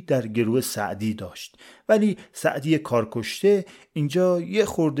دلی در گروه سعدی داشت، ولی سعدی کارکشته اینجا یه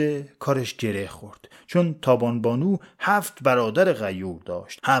خورده کارش گره خورد، چون تابان بانو 7 برادر غیور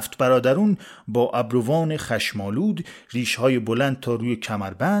داشت. 7 برادرون با ابروان خشمالود، ریشهای بلند تا روی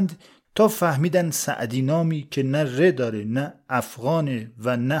کمربند، تا فهمیدن سعدی نامی که نه ره داره، نه افغانه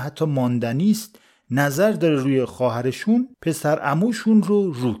و نه حتی ماندنیست، نظر داره روی خواهرشون، پسر عموشون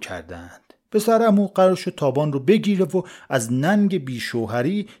رو کردند. پسر عمو قرار شد تابان رو بگیره و از ننگ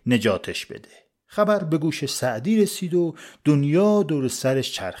بیشوهری نجاتش بده. خبر به گوش سعدی رسید و دنیا دور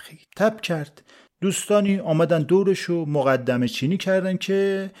سرش چرخید. تب کرد. دوستانی آمدن دورش و مقدمه چینی کردن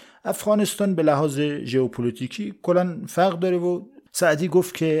که افغانستان به لحاظ ژئوپلیتیکی کلاً فرق داره و سعدی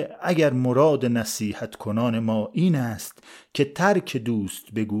گفت که اگر مراد نصیحت کنان ما این است که ترک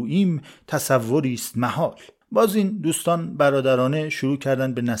دوست بگوییم، تصوری است محال. باز این دوستان برادرانه شروع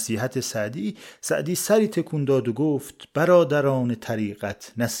کردن به نصیحت سعدی. سعدی سری تکون داد و گفت برادران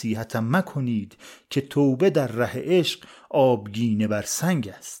طریقت نصیحتم مکنید که توبه در ره عشق آبگینه بر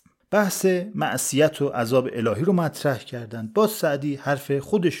سنگ است. بحث معصیت و عذاب الهی رو مطرح کردند. باز سعدی حرف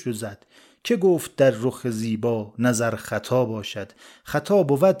خودش رو زد که گفت در رخ زیبا نظر خطا باشد، خطا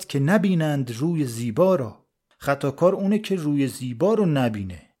بود که نبینند روی زیبا را. خطاکار اونه که روی زیبا رو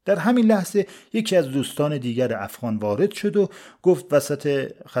نبینه. در همین لحظه یکی از دوستان دیگر افغان وارد شد و گفت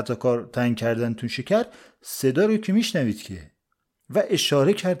وسط خطاکار تنگ کردن تو شکر صدا رو که میشنوید که، و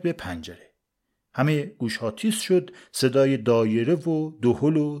اشاره کرد به پنجره. همه گوشها تیز شد، صدای دایره و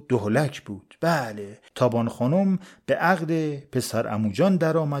دهل و دهلک بود. بله، تابان خانم به عقد پسر عموجان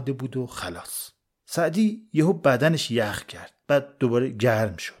در آمده بود و خلاص. سعدی یهو بدنش یخ کرد، بعد دوباره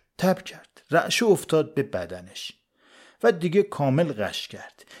گرم شد، تب کرد، رعشه افتاد به بدنش و دیگه کامل غش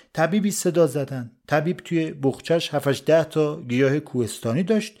کرد. طبیبی صدا زدن. طبیب توی بخچش 7-10 تا گیاه کوهستانی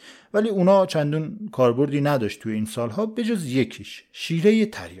داشت، ولی اونا چندون کاربردی نداشت توی این سالها به جز یکیش، شیره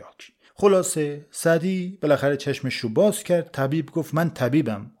تریاک. خلاصه سعدی بالاخره چشمش رو باز کرد. طبیب گفت من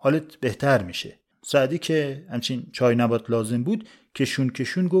طبیبم، حالت بهتر میشه. سعدی که همچین چای نبات لازم بود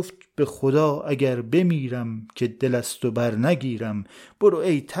کشون گفت به خدا اگر بمیرم که دل است و بر نگیرم، برو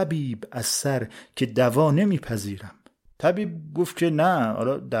ای طبیب از سر که دوا نمیپذیرم. طبیب گفت که نه،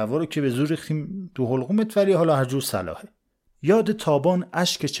 حالا دوا رو که به زور ریختیم تو حلقومت، ولی حالا هر جور صلاحه. یاد تابان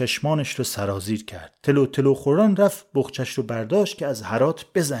اشک چشمانش رو سرازیر کرد. تلو تلو خوران رفت بخچش رو برداشت که از هرات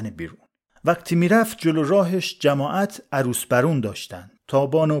بزنه بیرون. وقتی میرفت جلو راهش جماعت عروس برون داشتند.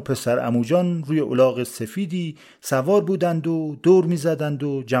 تابان و پسر عموجان روی الاغ سفیدی سوار بودند و دور میزدند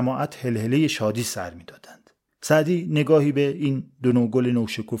و جماعت هلهله شادی سر میدادند. سعدی نگاهی به این دو نوگل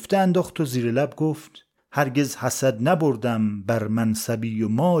نوشکفته انداخت و زیر لب گفت هرگز حسد نبردم بر منصبی و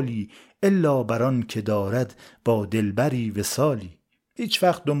مالی، الا بران که دارد با دلبری وصالی. هیچ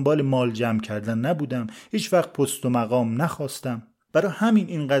وقت دنبال مال جمع کردن نبودم، هیچ وقت پست و مقام نخواستم، برای همین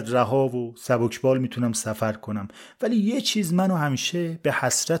اینقدر رها و سبکبال میتونم سفر کنم. ولی یه چیز منو همیشه به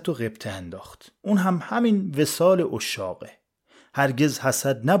حسرت و غبطه انداخت، اون هم همین وصال عشاقه. هرگز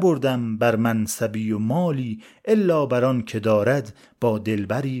حسد نبردم بر منصبی و مالی، الا بران که دارد با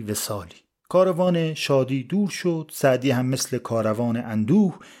دلبری وصالی. کاروان شادی دور شد. سعدی هم مثل کاروان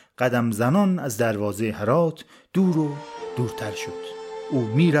اندوه قدم زنان از دروازه هرات دور و دورتر شد. او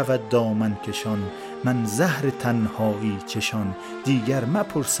می رود دامن کشان، من زهر تنهایی چشان، دیگر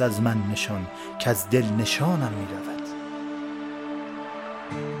مپرس از من نشان که از دل نشانم می رود.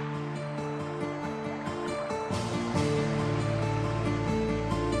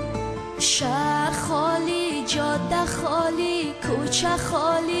 شهر خالی، جاده خالی، کوچه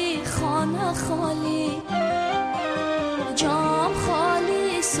خالی، خانه خالی، جام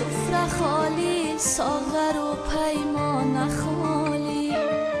خالی، سفره خالی، ساغر و پیمان خالی.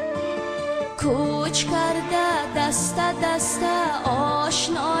 کوچ کرده دسته دسته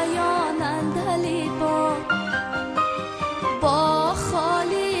آشنایان اندلی با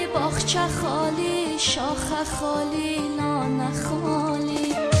خالی، باغچه خالی، شاخه خالی، نان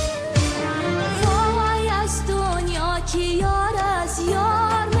خالی. وای از دنیا که یار از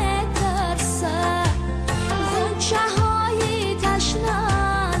یار میترسه، غنچه های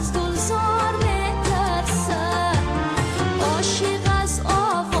تشنه از گلزار میترسه، عاشق از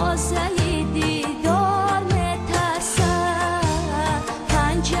آوازه دیدار میترسه،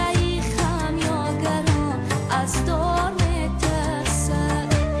 پنجه خمیاگران از دار میترسه،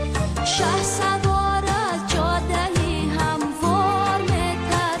 شه سوار از جاده هموار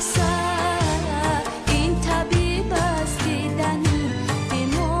میترسه، این طبیب از دیدنی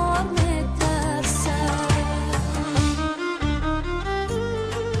بیمار میترسه.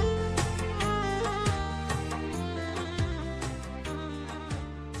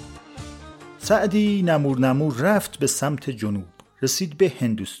 سعدی نمور رفت به سمت جنوب، رسید به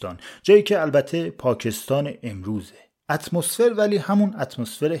هندوستان، جایی که البته پاکستان امروزه. اتمسفر ولی همون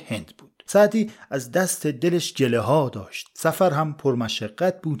اتمسفر هند بود. سعدی از دست دلش گله ها داشت. سفر هم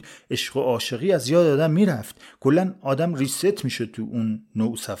پرمشقت بود، عشق و عاشقی از یاد آدم میرفت، کلا آدم ریست میشد تو اون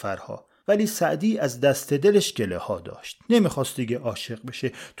نوع سفرها. ولی سعدی از دست دلش گله ها داشت، نمیخواست دیگه عاشق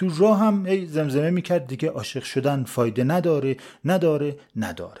بشه. تو راه هم زمزمه میکرد دیگه عاشق شدن فایده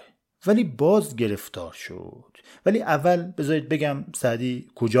نداره. ولی باز گرفتار شد. ولی اول بذارید بگم سعدی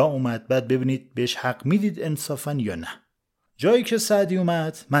کجا اومد، بعد ببینید بهش حق میدید انصافا یا نه. جایی که سعدی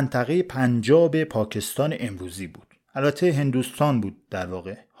اومد منطقه پنجاب پاکستان امروزی بود. البته هندوستان بود در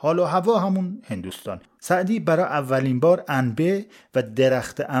واقع، حال و هوا همون هندوستان. سعدی برای اولین بار عنبه و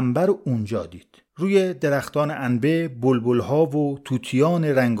درخت عنبر رو اونجا دید. روی درختان عنبه بلبل‌ها و توتیان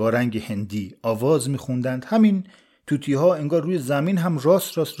رنگارنگ هندی آواز می‌خوندند. همین توتی‌ها انگار روی زمین هم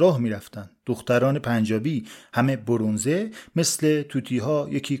راست راه می‌رفتند. دختران پنجابی همه برنزه، مثل توتی‌ها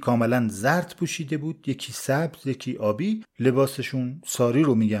یکی کاملا زرد پوشیده بود، یکی سبز، یکی آبی. لباسشون ساری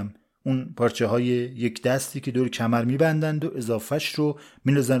رو میگم، اون پارچه های یک دستی که دور کمر میبندند و اضافهش رو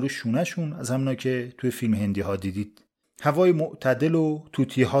میندازن رو شونهشون، از همونا که توی فیلم هندی ها دیدید. هوای معتدل و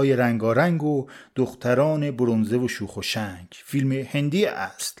توتی های رنگارنگ و دختران برنزه و شوخ و شنگ. فیلم هندی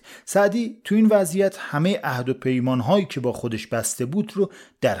اصل. سعدی تو این وضعیت همه عهد و پیمان هایی که با خودش بسته بود رو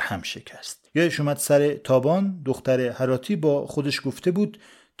در هم شکست. یادش اومد سر تابان دختر هراتی با خودش گفته بود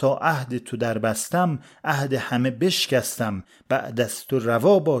تا عهد تو در بستم، عهد همه بشکستم، بعد از تو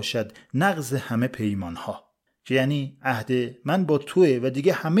روا باشد نقض همه پیمان ها. که یعنی عهد من با توه و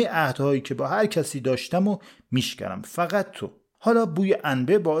دیگه همه عهدهایی که با هر کسی داشتم و میشکنم، فقط تو. حالا بوی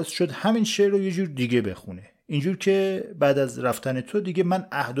انبه باعث شد همین شعر رو یه جور دیگه بخونه، اینجور که بعد از رفتن تو دیگه من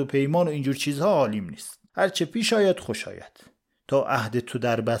عهد و پیمان و اینجور چیزها حالیم نیست، هرچه پیش آید خوش آید. تا عهد تو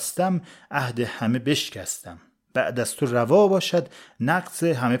در بستم، عهد همه بشکستم، بعد از تو روا باشد نقض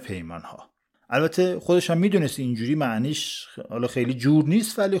همه پیمان ها. البته خودش هم میدونست اینجوری معنیش حالا خیلی جور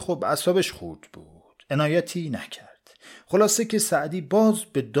نیست، ولی خب اعصابش خورد بود، عنایتی نکرد. خلاصه که سعدی باز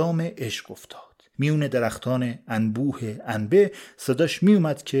به دام عشق افتاد. میون درختان انبوه انبه صداش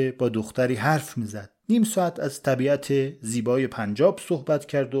میومد که با دختری حرف میزد. نیم ساعت از طبیعت زیبای پنجاب صحبت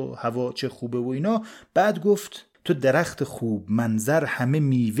کرد و هوا چه خوبه و اینا. بعد گفت تو درخت خوب منظر همه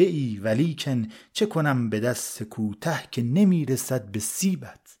میوه ای، ولیکن چه کنم به دست کوته که نمیرسد به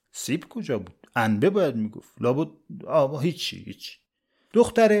سیبت. سیب کجا بود؟ انبه باید میگفت. لابد هیچی.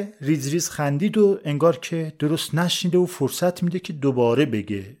 دختر ریز ریز خندید و انگار که درست نشنیده و فرصت میده که دوباره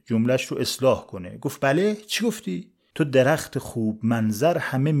بگه، جملش رو اصلاح کنه. گفت بله، چی گفتی؟ تو درخت خوب منظر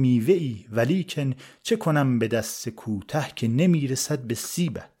همه میوه ای، ولیکن چه کنم به دست کوته که نمیرسد به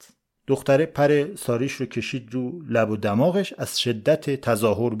سیبت. دختره پر ساریش رو کشید رو لب و دماغش از شدت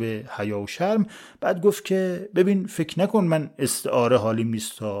تظاهر به حیا و شرم. بعد گفت که ببین فکر نکن من استعاره حالیم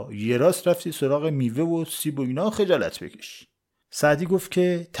نیستا، یه راست رفتی سراغ میوه و سیب و اینا، خجالت بکش. سعدی گفت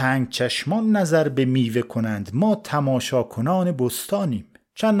که تنگ چشمان نظر به میوه کنند، ما تماشا کنان بستانیم.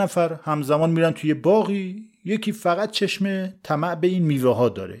 چند نفر همزمان میرن توی باغی، یکی فقط چشم طمع به این میوه ها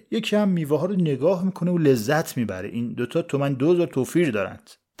داره، یکی هم میوه ها رو نگاه میکنه و لذت میبره. این دوتا تومن 2000 توفیر دارند.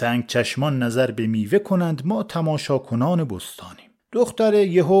 تنگ چشمان نظر به میوه کنند، ما تماشا کنان بستانیم. دختر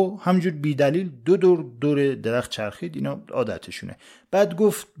یهو همجور بیدلیل دور درخت چرخید، اینا عادتشونه. بعد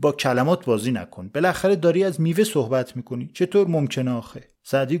گفت با کلمات بازی نکن، بالاخره داری از میوه صحبت میکنی، چطور ممکنه آخه؟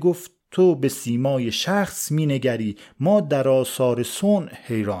 سعدی گفت تو به سیمای شخص مینگری، ما در آثار صنع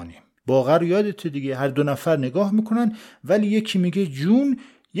حیرانیم. باقر یادت دیگه، هر دو نفر نگاه میکنن ولی یکی میگه جون،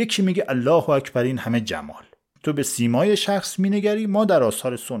 یکی میگه الله اکبر، این همه جمال. تو به سیمای شخص مینگری، ما در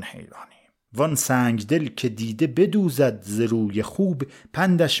آثار صنع حیرانیم. وان سنگ دل که دیده بدوزد ز روی خوب،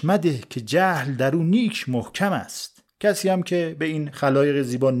 پندش مده که جهل در او نیک محکم است. کسی هم که به این خلایق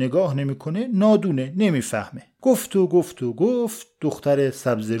زیبا نگاه نمیکنه نادونه، نمیفهمه. گفت دختر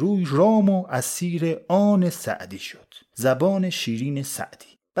سبز روی رام و اسیر آن سعدی شد. زبان شیرین سعدی.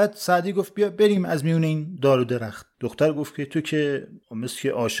 بعد سعدی گفت بیا بریم از میون این دار و درخت. دختر گفت که تو که مثل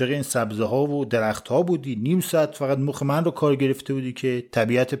که عاشق این سبزه ها و درخت ها بودی، نیم ساعت فقط مخ من رو کار گرفته بودی که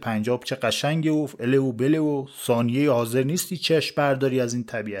طبیعت پنجاب چه قشنگه و اله و بله و ثانیه حاضر نیستی چشم برداری از این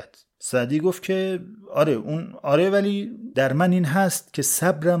طبیعت. سعدی گفت که آره ولی در من این هست که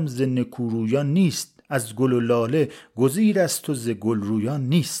صبرم ز نکورویان نیست، از گل و لاله گزیر است و ز گل رویان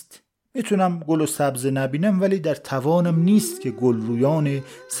نیست. میتونم گل و سبز نبینم ولی در توانم نیست که گل رویان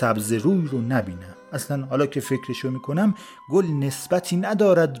سبز روی رو نبینم. اصلا حالا که فکرشو میکنم گل نسبتی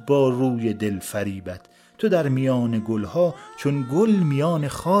ندارد با روی دل فریبت. تو در میان گلها چون گل میان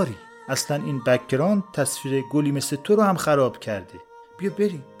خاری. اصلا این بک‌گراند تصویر گلی مثل تو رو هم خراب کرده. بیا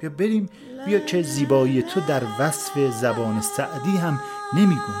بریم بیا که زیبایی تو در وصف زبان سعدی هم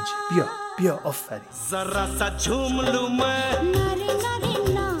نمی گنجه. بیا آفرین. ذره سا جھوم لوں میں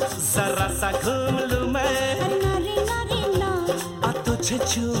ذره سا گھوم لوں میں تجھے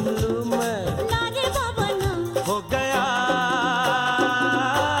چوم لوں میں ہو گیا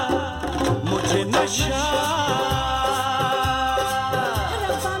مجھے نشہ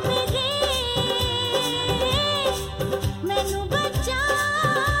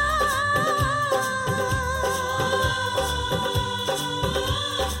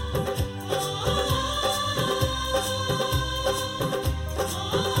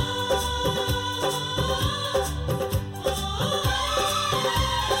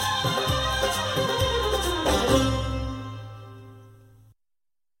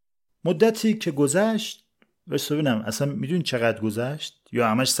مدتی که گذشت، بس ببینم اصلا میدونی چقدر گذشت یا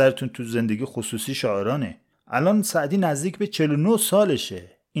همش سرتون تو زندگی خصوصی شاعرانه. الان سعدی نزدیک به 49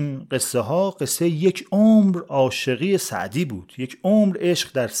 سالشه. این قصه ها قصه یک عمر عاشقی سعدی بود، یک عمر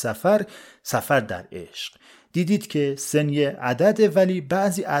عشق در سفر در عشق. دیدید که سن یه عدده، ولی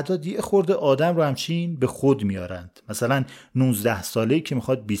بعضی اعداد یه خورده آدم رو همچین به خود میارند. مثلا 19 ساله‌ای که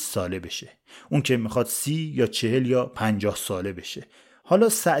میخواد 20 ساله بشه، اون که میخواد 30 یا 40 یا 50 ساله بشه. حالا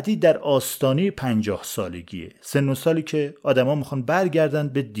سعدی در آستانه 50 سالگیه، سن و سالی که آدما میخوان برگردن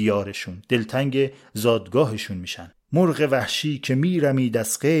به دیارشون، دلتنگ زادگاهشون میشن. مرغ وحشی که میرمید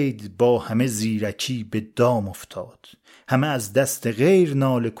از قید، با همه زیرکی به دام افتاد. همه از دست غیر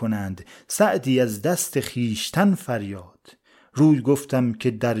ناله کنند، سعدی از دست خیشتن فریاد. روی گفتم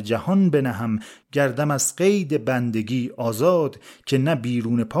که در جهان بنهم، گردم از قید بندگی آزاد. که نه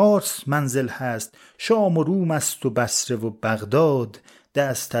بیرون پارس منزل هست، شام و روم است و بصره و بغداد.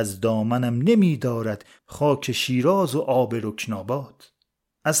 دست از دامنم نمی دارد، خاک شیراز و آب رکناباد.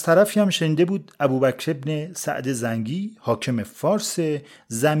 از طرفی هم شنیده بود ابوبکر ابن سعد زنگی حاکم فارس،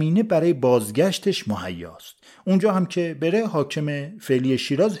 زمینه برای بازگشتش مهیاست. اونجا هم که بره حاکم فعلی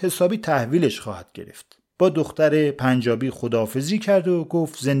شیراز حسابی تحویلش خواهد گرفت. با دختر پنجابی خداحافظی کرد و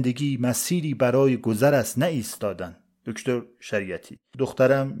گفت زندگی مسیری برای گذر است نه ایستادن. دکتر شریعتی.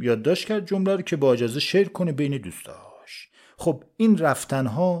 دخترم یادداشت کرد جمله رو که با اجازه شیر کنه بین دوستاش. خب این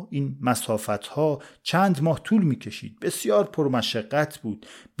رفتنها، این مسافتها چند ماه طول میکشید، بسیار پرمشقت بود.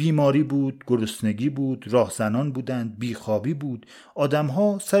 بیماری بود، گرسنگی بود، راهزنان بودند، بیخوابی بود.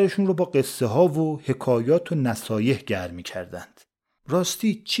 آدمها سرشون رو با قصه ها و حکایات و نصایح گرم میکردند.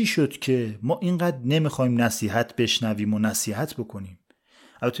 راستی چی شد که ما اینقدر نمیخوایم نصیحت بشنویم و نصیحت بکنیم؟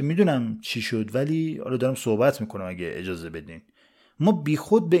 البته میدونم چی شد، ولی حالا دارم صحبت میکنم اگه اجازه بدین. ما بی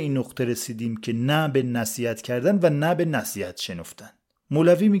خود به این نقطه رسیدیم که نه به نصیحت کردن و نه به نصیحت شنفتن.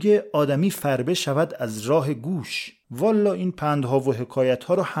 مولوی میگه آدمی فربه شود از راه گوش. والا این پندها و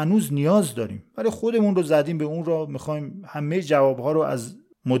حکایتها رو هنوز نیاز داریم، ولی خودمون رو زدیم به اون را، میخوایم همه جوابها رو از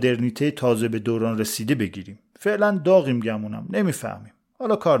مدرنیته تازه به دوران رسیده بگیریم. فعلا داغیم گمونم، نمیفهمیم.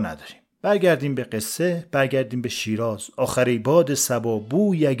 حالا کار نداریم. برگردیم به قصه، برگردیم به شیراز. آخری باد صبا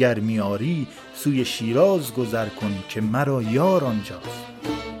بوی اگر میاری، سوی شیراز گذر کن که مرا یار آنجاست.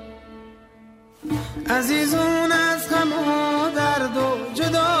 عزیزون از غم و درد و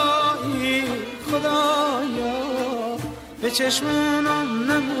جدایی، خدایا به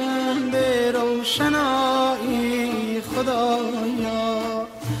چشمونم نمونده روشنایی. خدایا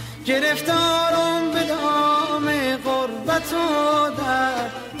گرفتارم به دام غربت و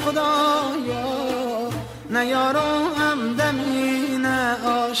درد. خدایا نیارو همدمی نه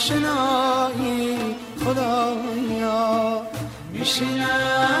آشنایی. خدایا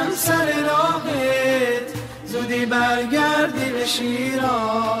میشینم سر راهت، زودی برگردی به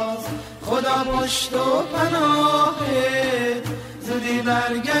شیراز. خدا پشت و پناهت، زودی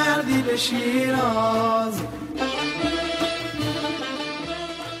برگردی به شیراز.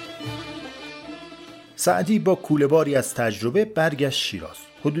 سعدی با کوله‌باری از تجربه برگشت شیراز.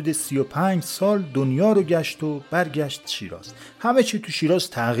 حدود 35 سال دنیا رو گشت و برگشت شیراز. همه چی تو شیراز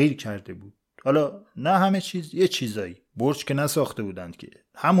تغییر کرده بود. حالا نه همه چیز، یه چیزایی. برج که نساخته بودند که،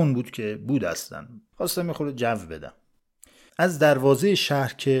 همون بود که بود اصلا. خواستم یه خورده جو بدم. از دروازه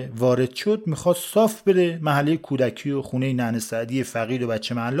شهر که وارد شد میخواست صاف بره محله کودکی و خونه ننه سعدی فقید و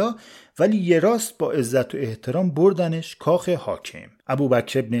بچه محلا، ولی یه راست با عزت و احترام بردنش کاخ حاکم.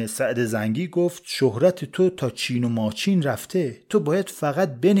 ابوبکر ابن سعد زنگی گفت شهرت تو تا چین و ماچین رفته، تو باید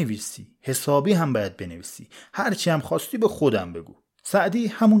فقط بنویسی، حسابی هم باید بنویسی، هرچی هم خواستی به خودم بگو. سعدی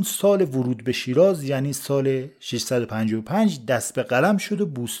همون سال ورود به شیراز، یعنی سال 655 دست به قلم شد و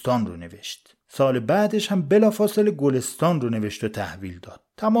بوستان رو نوشت. سال بعدش هم بلافاصله گلستان رو نوشت و تحویل داد.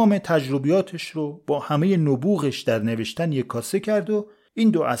 تمام تجربیاتش رو با همه نبوغش در نوشتن یک کاسه کرد و این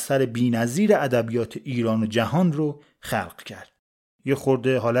دو اثر بی‌نظیر ادبیات ایران و جهان رو خلق کرد. یه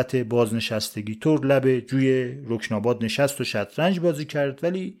خورده حالت بازنشستگی طور لب جوی رکناباد نشست و شطرنج بازی کرد،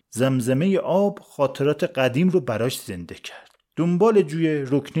 ولی زمزمه آب خاطرات قدیم رو براش زنده کرد. دنبال جوی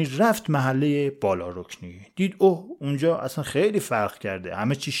رکنی رفت محله بالا رکنی. دید اوه اونجا اصلا خیلی فرق کرده،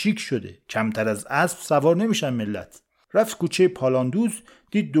 همه چی شیک شده، کمتر از اسب سوار نمیشن ملت. رفت کوچه پالاندوز،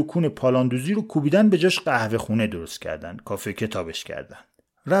 دید دکون پالاندوزی رو کوبیدن، به جاش قهوه خونه درست کردن، کافه کتابش کردن.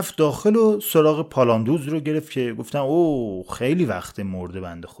 رفت داخل و سراغ پالاندوز رو گرفت که گفتن اوه خیلی وقت مرده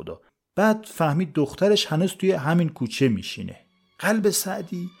بنده خدا. بعد فهمید دخترش هنوز توی همین کوچه میشینه. قلب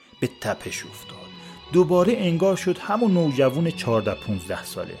سعدی به تپش افتاد. دوباره انگار شد همون نوجوان 14-15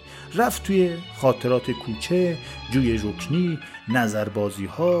 ساله. رفت توی خاطرات کوچه، جوی رکنی، نظربازی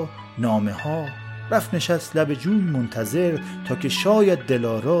ها، نامه ها. رفت نشست لب جوی منتظر تا که شاید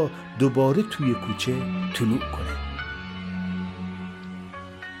دلارا دوباره توی کوچه طلوع کنه.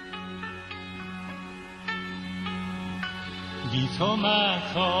 بی تو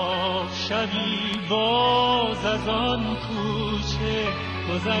مهتاب شبی باز از آن کوچه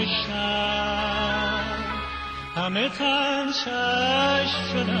گذشتم، همه تن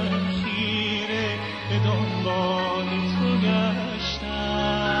چشم شدن خیره به دنبال تو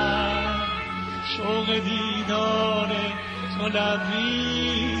گشتن، شوق دیدار تو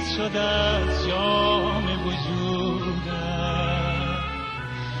لبریز شد از جام وجودم،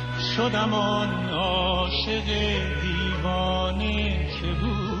 شدم آن عاشق دیوانه که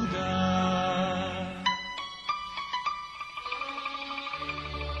بودم.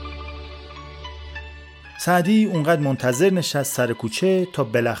 سعدی اونقدر منتظر نشست سر کوچه تا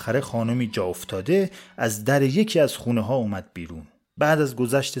بالاخره خانمی جا افتاده از در یکی از خونه ها اومد بیرون. بعد از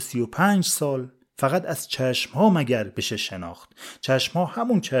گذشت 35 سال فقط از چشم ها مگر بشه شناخت. چشم ها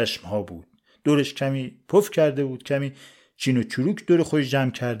همون چشم ها بود. دورش کمی پف کرده بود، کمی چین و چروک دور خودش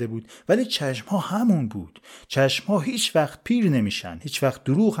جمع کرده بود، ولی چشم ها همون بود. چشم ها هیچ وقت پیر نمیشن، هیچ وقت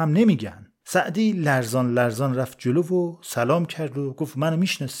دروغ هم نمیگن. سعدی لرزان لرزان رفت جلو و سلام کرد و گفت منو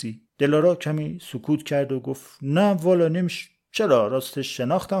میشناسی؟ دلارا کمی سکوت کرد و گفت نه والا نمیش. چرا؟ راستش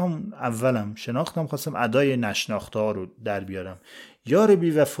شناختم، اولم شناختم، خواستم ادای نشناخته ها رو در بیارم. یار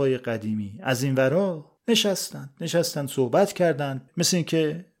بی وفای قدیمی. از این ورا نشستن صحبت کردن، مثل این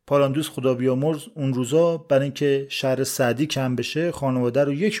که پالاندوز خدا بیامرز اون روزا برای اینکه شهر سعدی کم بشه خانواده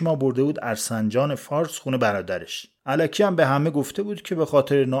رو 1 ماه برده بود ارسنجان فارس خونه برادرش. الکی هم به همه گفته بود که به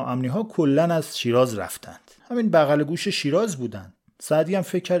خاطر ناامنی ها کلن از شیراز رفتند. همین بغل گوش شیراز بودن. سعدی هم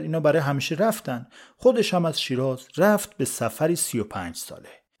فکر کرد اینا برای همیشه رفتن. خودش هم از شیراز رفت به سفری 35 ساله.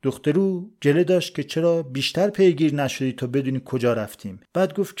 دخترو گله داشت که چرا بیشتر پیگیر نشدی تا بدونی کجا رفتیم.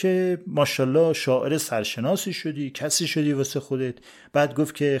 بعد گفت که ماشاءالله شاعر سرشناسی شدی، کسی شدی واسه خودت. بعد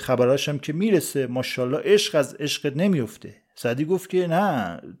گفت که خبراشم که میرسه، ماشاءالله عشق از عشقت نمیفته. سعدی گفت که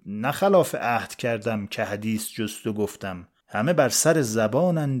نه خلاف عهد کردم که حدیث جست و گفتم. همه بر سر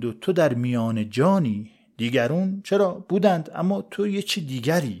زبانند و تو در میان جانی. دیگرون چرا بودند اما تو یه چی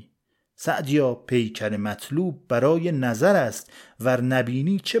دیگری. سعدیا پیکر مطلوب برای نظر است، ور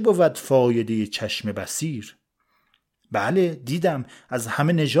نبینی چه بود فایده چشم بصیر. بله دیدم، از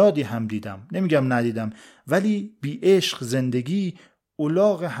همه نژادی هم دیدم، نمیگم ندیدم، ولی بی عشق زندگی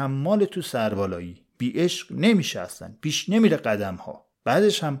الاغ حمال تو سربالایی. بی عشق نمیشه، اصلا پیش نمیره قدم ها.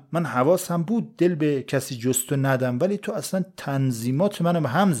 بعدش هم من حواسم بود دل به کسی جست و ندم، ولی تو اصلا تنظیمات منو به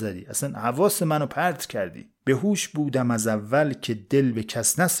هم زدی، اصلا حواس منو پرت کردی. به هوش بودم از اول که دل به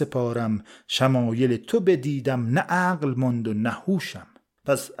کس نسپارم، شمایل تو بدیدم نه عقل ماند و نه هوشم.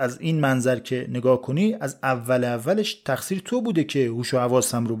 پس از این منظر که نگاه کنی از اولش تقصیر تو بوده که هوش و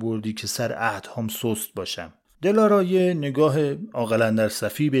حواسم رو بردی که سر عهدهام سست باشم. دلارا یه نگاه عاقل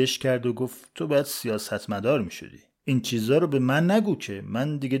اندرصفی بهش کرد و گفت تو باید سیاستمدار میشدی. این چیزا رو به من نگو که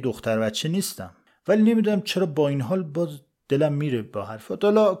من دیگه دختر بچه نیستم. ولی نمیدونم چرا با این حال باز دلم میره با حرفات.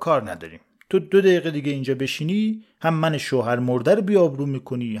 حالا کار نداریم، تو 2 دقیقه دیگه اینجا بشینی هم من شوهر مرده رو بیابرو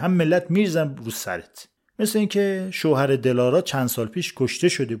میکنی، هم ملت میرزن رو سرت. مثل اینکه شوهر دلارا چند سال پیش کشته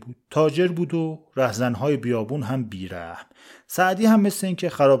شده بود، تاجر بود و رهزنهای بیابون هم بیرحم. سعدی هم مثل اینکه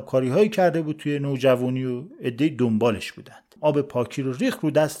خرابکاری هایی کرده بود توی نوجوانی و عده‌ای دنبالش بودند. آب پاکی رو ریخت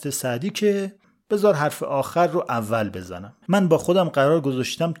رو دست سعدی که بذار حرف آخر رو اول بزنم. من با خودم قرار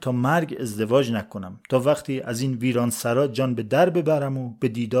گذاشتم تا مرگ ازدواج نکنم، تا وقتی از این ویران سرا جان به در ببرم و به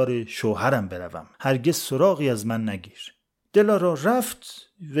دیدار شوهرم بروم. هرگز سراغی از من نگیر. دلارا رفت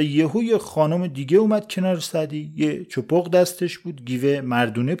و یه خانم دیگه اومد کنار سعدی. یه چپق دستش بود، گیوه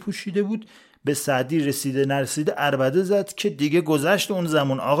مردونه پوشیده بود. به سعدی رسیده نرسیده عربده زد که دیگه گذشت اون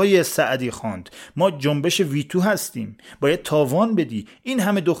زمان. آقای سعدی خواند، ما جنبش ویتو هستیم، باید تاوان بدی. این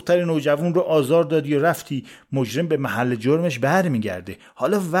همه دختر نوجوان رو آزار دادی و رفتی، مجرم به محل جرمش برمیگرده،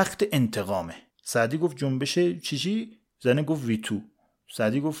 حالا وقت انتقامه. سعدی گفت جنبش چی؟ زنه گفت ویتو.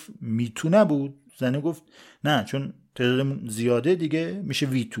 سعدی گفت میتو نبود؟ زنه گفت نه، چون تعدادمون زیاده دیگه میشه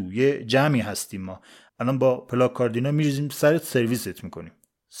ویتو، یه جمعی هستیم ما، الان با پلاکاردینا میریزیم سرت سرویست میکنیم.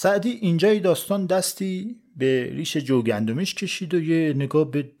 سعدی اینجای داستان دستی به ریش جوگندمیش کشید و یه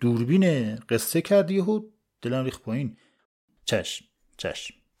نگاه به دوربین قصه کردی و دلم ریخت پایین.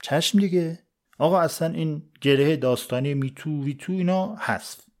 چشم دیگه آقا، اصلا این گره داستانی میتو ویتو اینا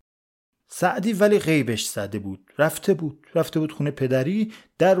هست. سعدی ولی غیبش زده بود، رفته بود خونه پدری،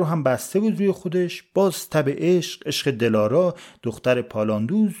 در رو هم بسته بود روی خودش. باز تب عشق دلارا دختر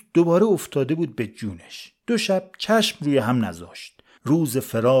پالاندوز دوباره افتاده بود به جونش. 2 شب چشم روی هم نذاشت. روز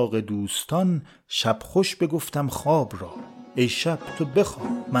فراق دوستان شب خوش بگفتم خواب را، ای شب تو بخواب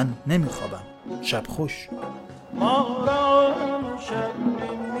من نمیخوابم، شب خوش. ما را شب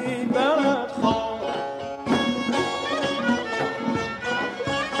نمیبرد خواب،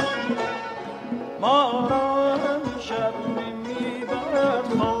 ما را شب نمیبرد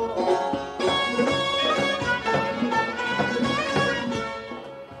خواب،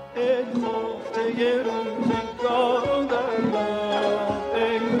 ای خفته روزگار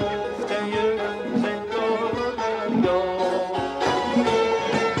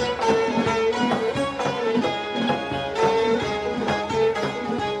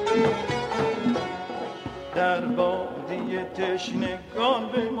تشنگان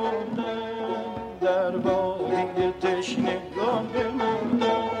بمردم، در وادی تشنگان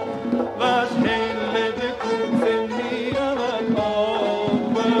بمردم و از هله به کوفه می رود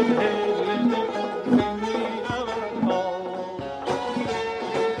آب، و از هله به کوفه می رود آب.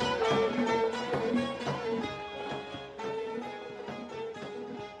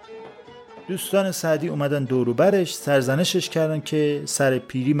 دوستان سعدی اومدن دور و برش سرزنشش کردن که سر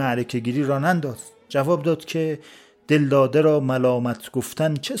پیری معرکه گیری را ننداز. جواب داد که دلداده را ملامت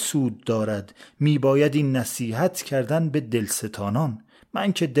گفتن چه سود دارد، میباید این نصیحت کردن به دلستانان.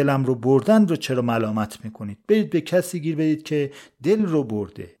 من که دلم رو بردن رو چرا ملامت میکنید؟ برید به کسی گیر بدید که دل رو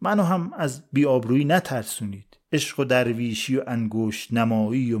برده. منو هم از بی‌آبرویی نترسونید. عشق و درویشی و انگشت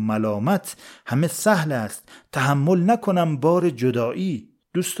نمایی و ملامت همه سهل است، تحمل نکنم بار جدایی.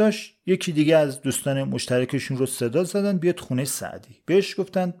 دوستاش یکی دیگه از دوستان مشترکشون رو صدا زدن بیاد خونه سعدی. بهش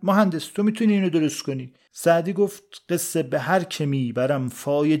گفتن مهندس تو میتونی اینو درست کنی؟ سعدی گفت قصه به هر که میبرم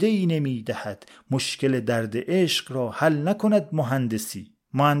فایده ای نمیدهد، مشکل درد عشق را حل نکند مهندسی.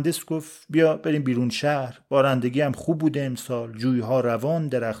 مهندس گفت بیا بریم بیرون شهر، بارندگی هم خوب بوده امسال، جویها روان،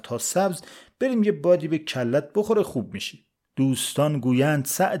 درختها سبز، بریم یه بادی به کلت بخوره خوب میشی. دوستان گویند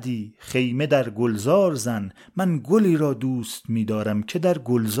سعدی خیمه در گلزار زن، من گلی را دوست می‌دارم که در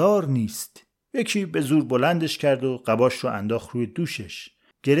گلزار نیست. یکی به زور بلندش کرد و قباش رو انداخت روی دوشش.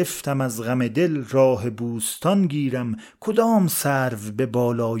 گرفتم از غم دل راه بوستان گیرم، کدام سرو به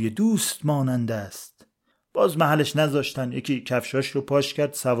بالای دوست مانند است. باز محلش نذاشتن، یکی کفشاش رو پاش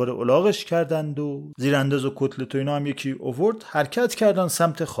کرد سوار الاغش کردند و زیرانداز و کتلت و اینا هم یکی آورد، حرکت کردن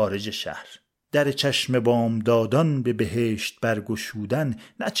سمت خارج شهر. در چشم بامدادان به بهشت برگشودن،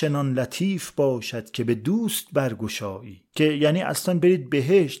 نه چنان لطیف باشد که به دوست برگشایی. که یعنی اصلا برید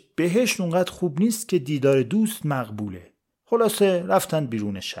بهشت، بهشت اونقدر خوب نیست که دیدار دوست مقبوله. خلاصه رفتن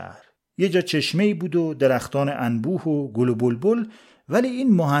بیرون شهر. یه جا چشمه‌ای بود و درختان انبوه و گل و بلبل، ولی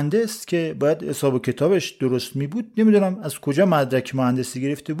این مهندس که باید حساب و کتابش درست می بود، نمیدونم از کجا مدرک مهندسی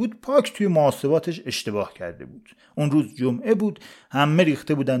گرفته بود، پاک توی محاسباتش اشتباه کرده بود. اون روز جمعه بود، همه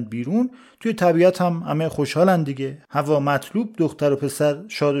ریخته بودن بیرون، توی طبیعت هم همه خوشحالن دیگه، هوا مطلوب، دختر و پسر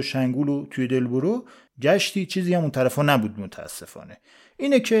شاد و شنگول و توی دلبرو. گشتی چیزی هم اون طرفا نبود متاسفانه.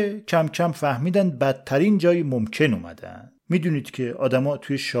 اینه که کم کم فهمیدن بدترین جای ممکن اومدن. میدونید که آدما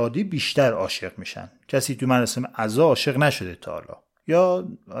توی شادی بیشتر عاشق میشن. کسی توی مراسم عزا عاشق نشده تا حالا، یا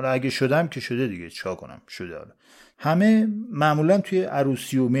اگه شدم که شده دیگه، چیکار کنم شده. حالا همه معمولا توی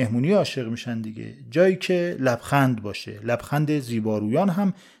عروسی و مهمونی عاشق میشن دیگه، جایی که لبخند باشه. لبخند زیبارویان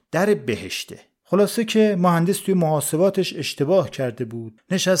هم در بهشته. خلاصه که مهندس توی محاسباتش اشتباه کرده بود.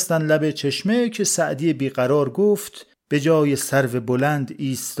 نشستن لب چشمه که سعدی بیقرار گفت به جای سرو بلند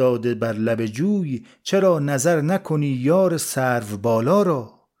ایستاده بر لب جوی، چرا نظر نکنی یار سرو بالا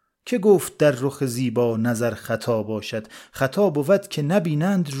را؟ که گفت در رخ زیبا نظر خطا باشد، خطا بود که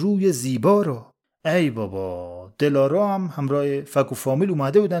نبینند روی زیبا را. ای بابا، دلارا هم همراه فک و فامیل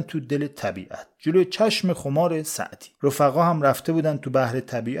اومده بودن تو دل طبیعت، جلوی چشم خمار سعدی. رفقا هم رفته بودن تو بحر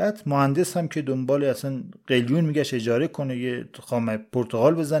طبیعت. مهندس هم که دنبال اصلا قلیون میگشت اجاره کنه یه خام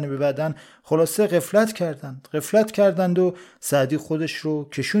پرتقال بزنه به بدن. خلاصه غفلت کردند و سعدی خودش رو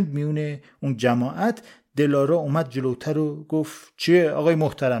کشوند میونه اون جماعت. دلارا اومد جلوتر و گفت چیه آقای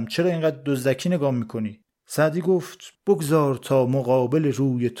محترم، چرا اینقدر دزدکی نگاه میکنی؟ سعدی گفت بگذار تا مقابل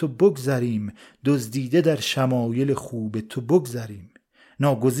روی تو بگذریم، دزدیده در شمایل خوب تو بگذریم.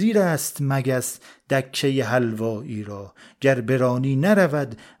 ناگزیر است مگس دکه حلوایی را، گر برانی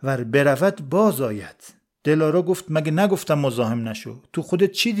نرود ور برود باز آید. دلارا گفت مگه نگفتم مزاحم نشو، تو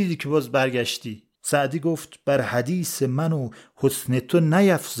خودت چی دیدی که باز برگشتی؟ سعدی گفت بر حدیث من و حسن تو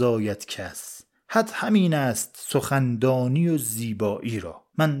نیفزاید کس، حد همین است سخندانی و زیبایی را.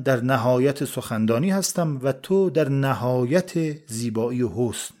 من در نهایت سخندانی هستم و تو در نهایت زیبایی و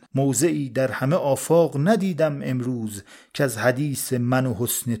حسن. موضعی در همه آفاق ندیدم امروز که از حدیث من و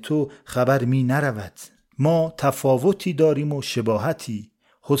حسن تو خبر می نرود. ما تفاوتی داریم و شباهتی،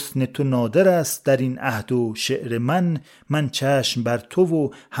 حسن تو نادر است در این عهد و شعر من چشم بر تو و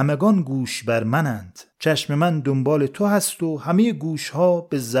همگان گوش بر منند. چشم من دنبال تو هست و همه گوش ها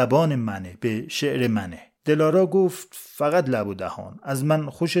به زبان منه، به شعر منه. دلارا گفت فقط لب و دهان، از من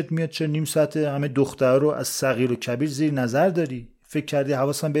خوشت میاد چه نیم ساعت همه دختر رو از صغیر و کبیر زیر نظر داری؟ فکر کردی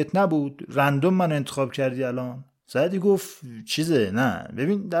حواسم بهت نبود؟ رندوم من انتخاب کردی الان؟ سعدی گفت چیزه نه،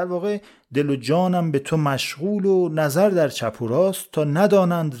 ببین در واقع دل و جانم به تو مشغول و نظر در چپ و راست، تا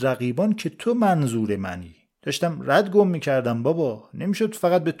ندانند رقیبان که تو منظور منی. داشتم رد گم میکردم بابا، نمیشد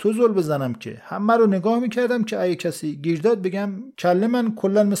فقط به تو زل بزنم که، همه رو نگاه میکردم که اگه کسی گیر داد بگم کله من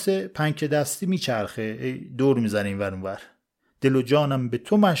کلن مثل پنکه دستی میچرخه، دور میزنه این ور اون ور. دل و جانم به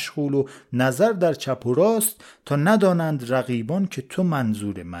تو مشغول و نظر در چپ و راست، تا ندانند رقیبان که تو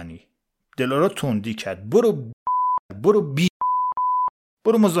منظور منی. دلارا تندی کرد. برو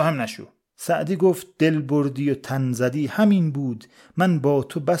مزاحم نشو. سعدی گفت دل بردی و تن زدی همین بود، من با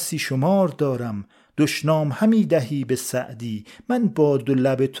تو بسی شمار دارم. دشنام همی دهی به سعدی، من با دو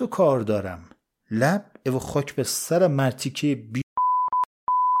لب تو کار دارم. لب او خاک به سر مرتیکه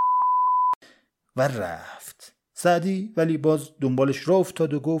و رفت. سعدی ولی باز دنبالش را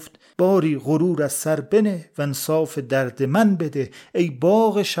افتاد و گفت باری غرور از سر بنه و انصاف درد من بده. ای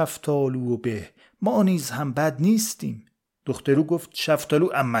باغ شفتالو و به، ما نیز هم بد نیستیم. دخترو گفت شفتالو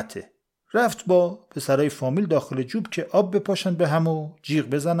عمته. رفت با پسرای فامیل داخل جوب که آب بپاشن به هم و جیغ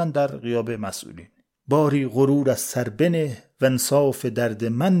بزنن در غیاب مسئولین. باری غرور از سر بنه و انصاف درد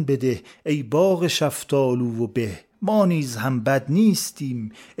من بده. ای باغ شفتالو و به، ما نیز هم بد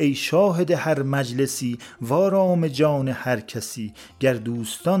نیستیم. ای شاهد هر مجلسی و آرام جان هر کسی. گر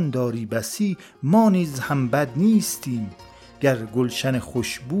دوستان داری بسی، ما نیز هم بد نیستیم. گر گلشن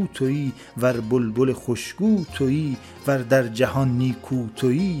خوشبو تویی ور بلبل خوشگو تویی، ور در جهان نیکو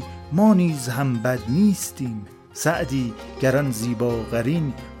تویی، ما نیز هم بد نیستیم. سعدی گران زیبا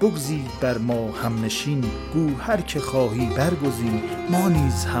قرین، بگزید بر ما هم نشین. گو هر که خواهی برگزین، ما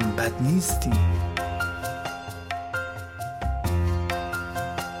نیز هم بد نیستیم.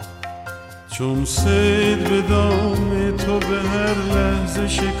 چون صید به دام تو به هر لحظه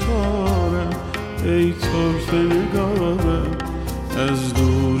شکارم، ای طرف نگارم از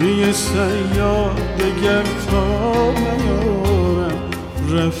دوری صیاد دگر تا نیارم.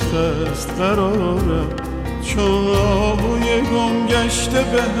 رفته است قرارم چون آهوی گم گشته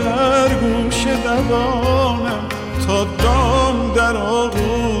به هر گوش دوانم. تا دام در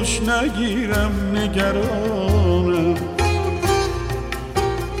آغوش نگیرم نگرانم.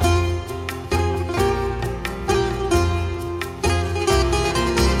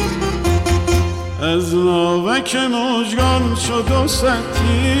 از ناوک مژگان شد و صد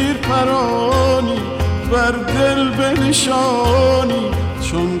تیر پرانی، بر دل بنشانی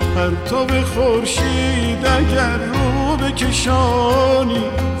چون پرتو خورشید اگر رو بکشانی.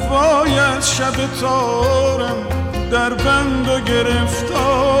 وای از شب تارم در بند و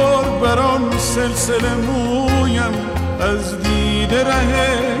گرفتار، بران سلسله مویم از دیده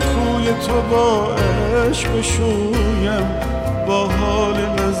ره کوی تو با عشق بشویم. با حال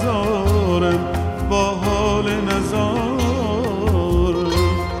نزارم با حال نزارم.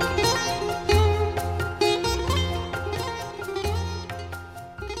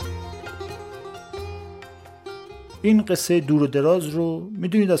 این قصه دور و دراز رو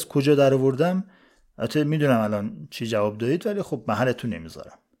میدونید از کجا در آوردم؟ البته میدونم الان چی جواب دادید، ولی خب محلتون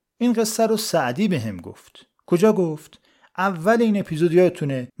نمیذارم. این قصه رو سعدی بهم گفت. کجا گفت؟ اول این اپیزود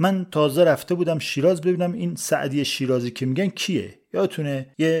یادتونه من تازه رفته بودم شیراز ببینم این سعدی شیرازی که میگن کیه. یادتونه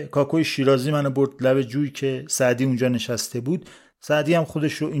یه کاکوی شیرازی منو برد لب جوی که سعدی اونجا نشسته بود. سعدی هم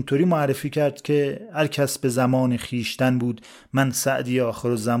خودش رو اینطوری معرفی کرد که هر کس به زمان خیشتن بود، من سعدی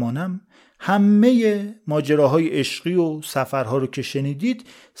آخر زمانم. همه ماجراهای عشقی و سفرها رو که شنیدید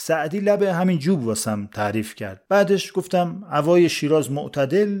سعدی لب همین جوب واسم تعریف کرد. بعدش گفتم هوای شیراز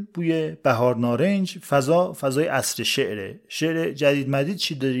معتدل، بوی بهار نارنج، فضای عصر شعره. شعر جدید مدید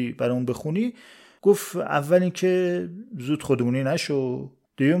چی داری برام بخونی؟ گفت اول این که زود خودمونی نشو،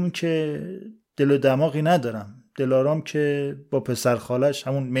 دوم که دل و دماغی ندارم. دلارام که با پسر خالش،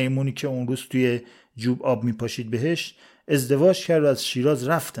 همون میمونی که اون روز توی جوب آب میپاشید بهش، ازدواج کرد و از شیراز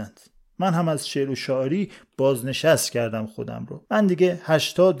رفتند. من هم از شعر و شاعری بازنشست کردم خودم رو. من دیگه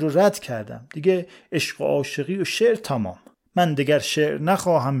 80 رو رد کردم. دیگه عشق و عاشقی و شعر تمام. من دیگر شعر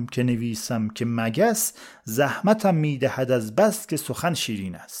نخواهم که نویسم که مگس، زحمتم میدهد از بس که سخن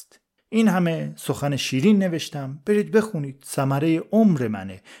شیرین است. این همه سخن شیرین نوشتم، برید بخونید. ثمره عمر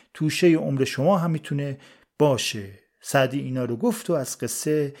منه، توشه عمر شما هم میتونه باشه. سعدی اینا رو گفت و از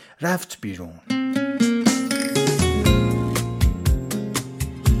قصه رفت بیرون.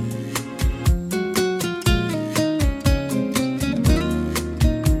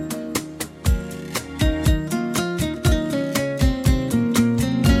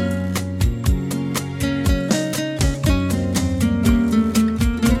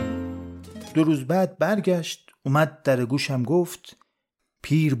 دو روز بعد برگشت، اومد در گوشم گفت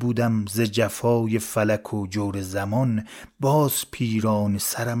پیر بودم ز جفای فلک و جور زمان، باز پیران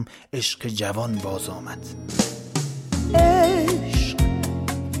سرم عشق جوان باز آمد. عشق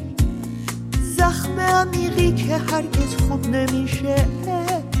زخم عمیقی که هرگز خوب نمیشه.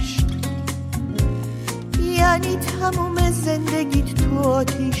 عشق یعنی تموم زندگیت تو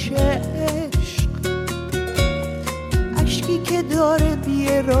آتیشه. عشق اشکی که داره بی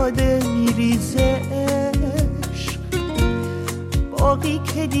اراده میریزه. عشق باقی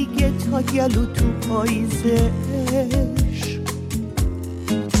که دیگه تا گلو تو پاییزش.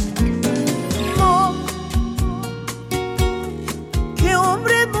 ما که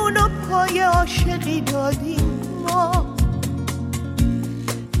عمرمونو پای عاشقی دادیم، ما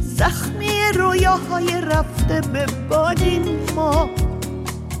زخمی رویاهای رفته به بادیم، ما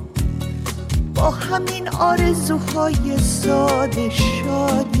با همین آرزوهای ساده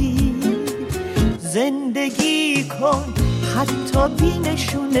شادی. زندگی کن حتی بی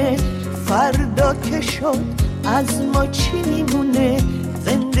نشونه، فردا که شد از ما چی میمونه.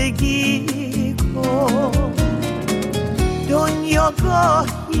 زندگی کن. دنیا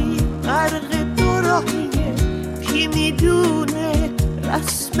گاهی غرق دو راهیه، کی میدونه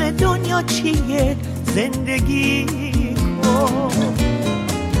رسم دنیا چیه. زندگی کن.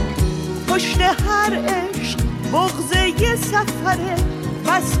 پشت هر عشق بغض یه سفره،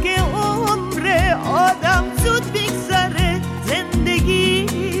 بس که عمر آدم زود بگذره. زندگی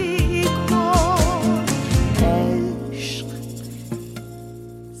کن. عشق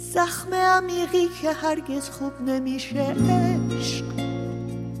زخم عمیقی که هرگز خوب نمیشه. عشق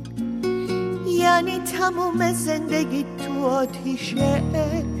یعنی تموم زندگی تو آتیشه.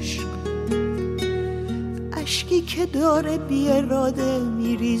 عشق اشکی که داره بی اراده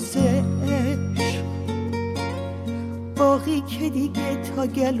میریزه. عشق باقی که دیگه تا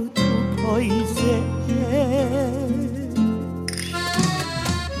گلو تو پاییزه.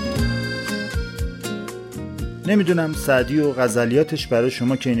 نمیدونم سعدی و غزلیاتش برای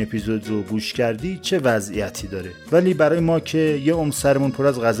شما که این اپیزود رو گوش کردی چه وضعیتی داره، ولی برای ما که یه عمر سرمون پر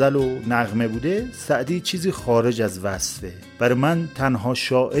از غزل و نغمه بوده، سعدی چیزی خارج از وصفه. برای من تنها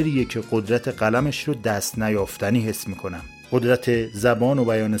شاعریه که قدرت قلمش رو دست نیافتنی حس میکنم. قدرت زبان و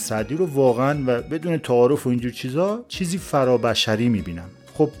بیان سعدی رو واقعا و بدون تعارف و اینجور چیزا چیزی فرابشری میبینم.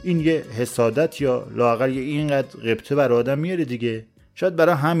 خب این یه حسادت یا لااقل یه اینقدر غبطه بر آدم میاره دیگه. شاید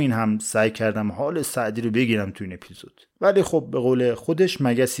برای همین هم سعی کردم حال سعدی رو بگیرم تو این اپیزود. ولی خب به قول خودش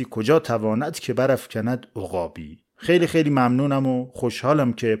مگسی کجا تواند که برافکند عقابی. خیلی خیلی ممنونم و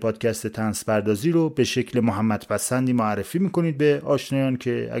خوشحالم که پادکست طنز پردازی رو به شکل محمد پسندی معرفی میکنید به آشنایان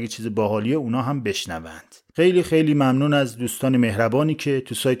که اگه چیز باحالیه اونا هم بشنوند. خیلی خیلی ممنون از دوستان مهربانی که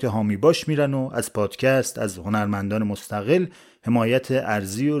تو سایت هامی باش میرن و از پادکست، از هنرمندان مستقل حمایت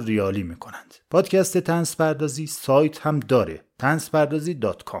ارزی و ریالی میکنند. پادکست طنز پردازی سایت هم داره،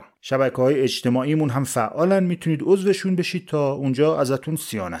 طنزپردازی.com. شبکه‌های اجتماعیمون هم فعالن، میتونید عضوشون بشید تا اونجا ازتون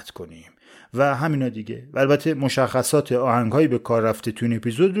صیانت کنیم و همینا دیگه. البته مشخصات آهنگ‌های به کار رفته تو این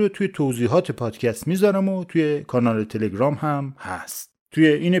اپیزود رو توی توضیحات پادکست میذارم و توی کانال تلگرام هم هست. توی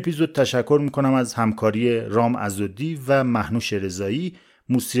این اپیزود تشکر میکنم از همکاری رام عزودی و مهنوش رضایی،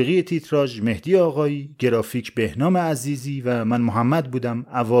 موسیقی تیتراژ مهدی آقایی، گرافیک بهنام عزیزی و من محمد بودم.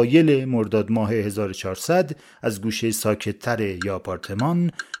 اوایل مرداد ماه 1400 از گوشه ساکت‌تر یا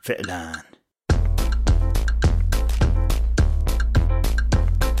آپارتمان. فعلاً.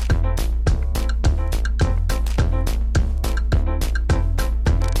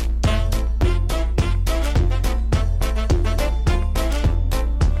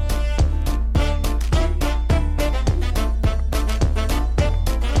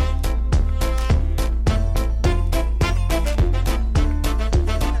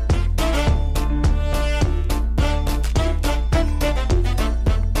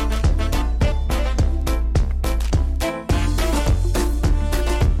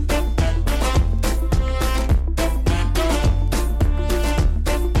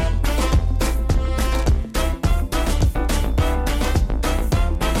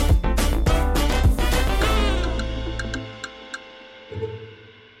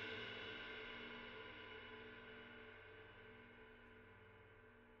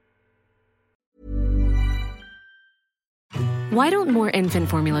 Why don't more infant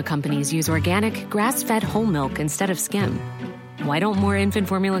formula companies use organic, grass-fed whole milk instead of skim? Why don't more infant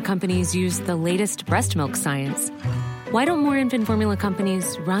formula companies use the latest breast milk science? Why don't more infant formula companies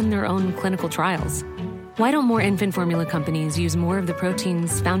run their own clinical trials? Why don't more infant formula companies use more of the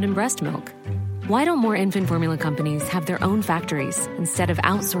proteins found in breast milk? Why don't more infant formula companies have their own factories instead of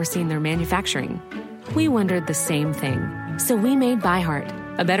outsourcing their manufacturing? We wondered the same thing. So we made ByHeart,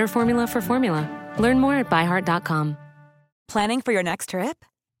 a better formula for formula. Learn more at byheart.com. Planning for your next trip?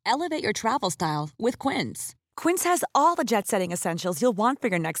 Elevate your travel style with Quince. Quince has all the jet-setting essentials you'll want for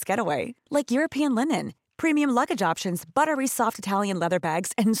your next getaway, like European linen, premium luggage options, buttery soft Italian leather bags,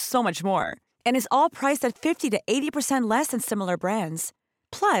 and so much more. And is all priced at 50 to 80% less than similar brands.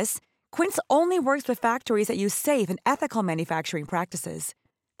 Plus, Quince only works with factories that use safe and ethical manufacturing practices.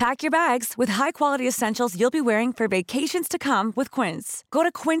 Pack your bags with high-quality essentials you'll be wearing for vacations to come with Quince. Go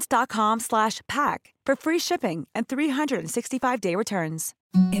to quince.com/pack for free shipping and 365-day returns.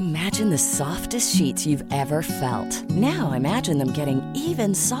 Imagine the softest sheets you've ever felt. Now imagine them getting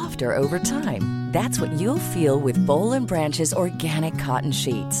even softer over time. That's what you'll feel with Boll & Branch's organic cotton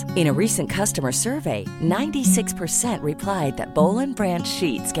sheets. In a recent customer survey, 96% replied that Boll & Branch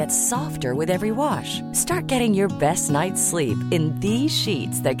sheets get softer with every wash. Start getting your best night's sleep in these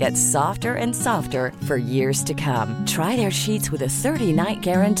sheets that get softer and softer for years to come. Try their sheets with a 30-night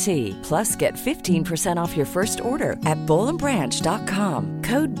guarantee. Plus, get 15% off your first order at bollandbranch.com.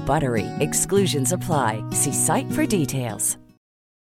 Code BUTTERY. Exclusions apply. See site for details.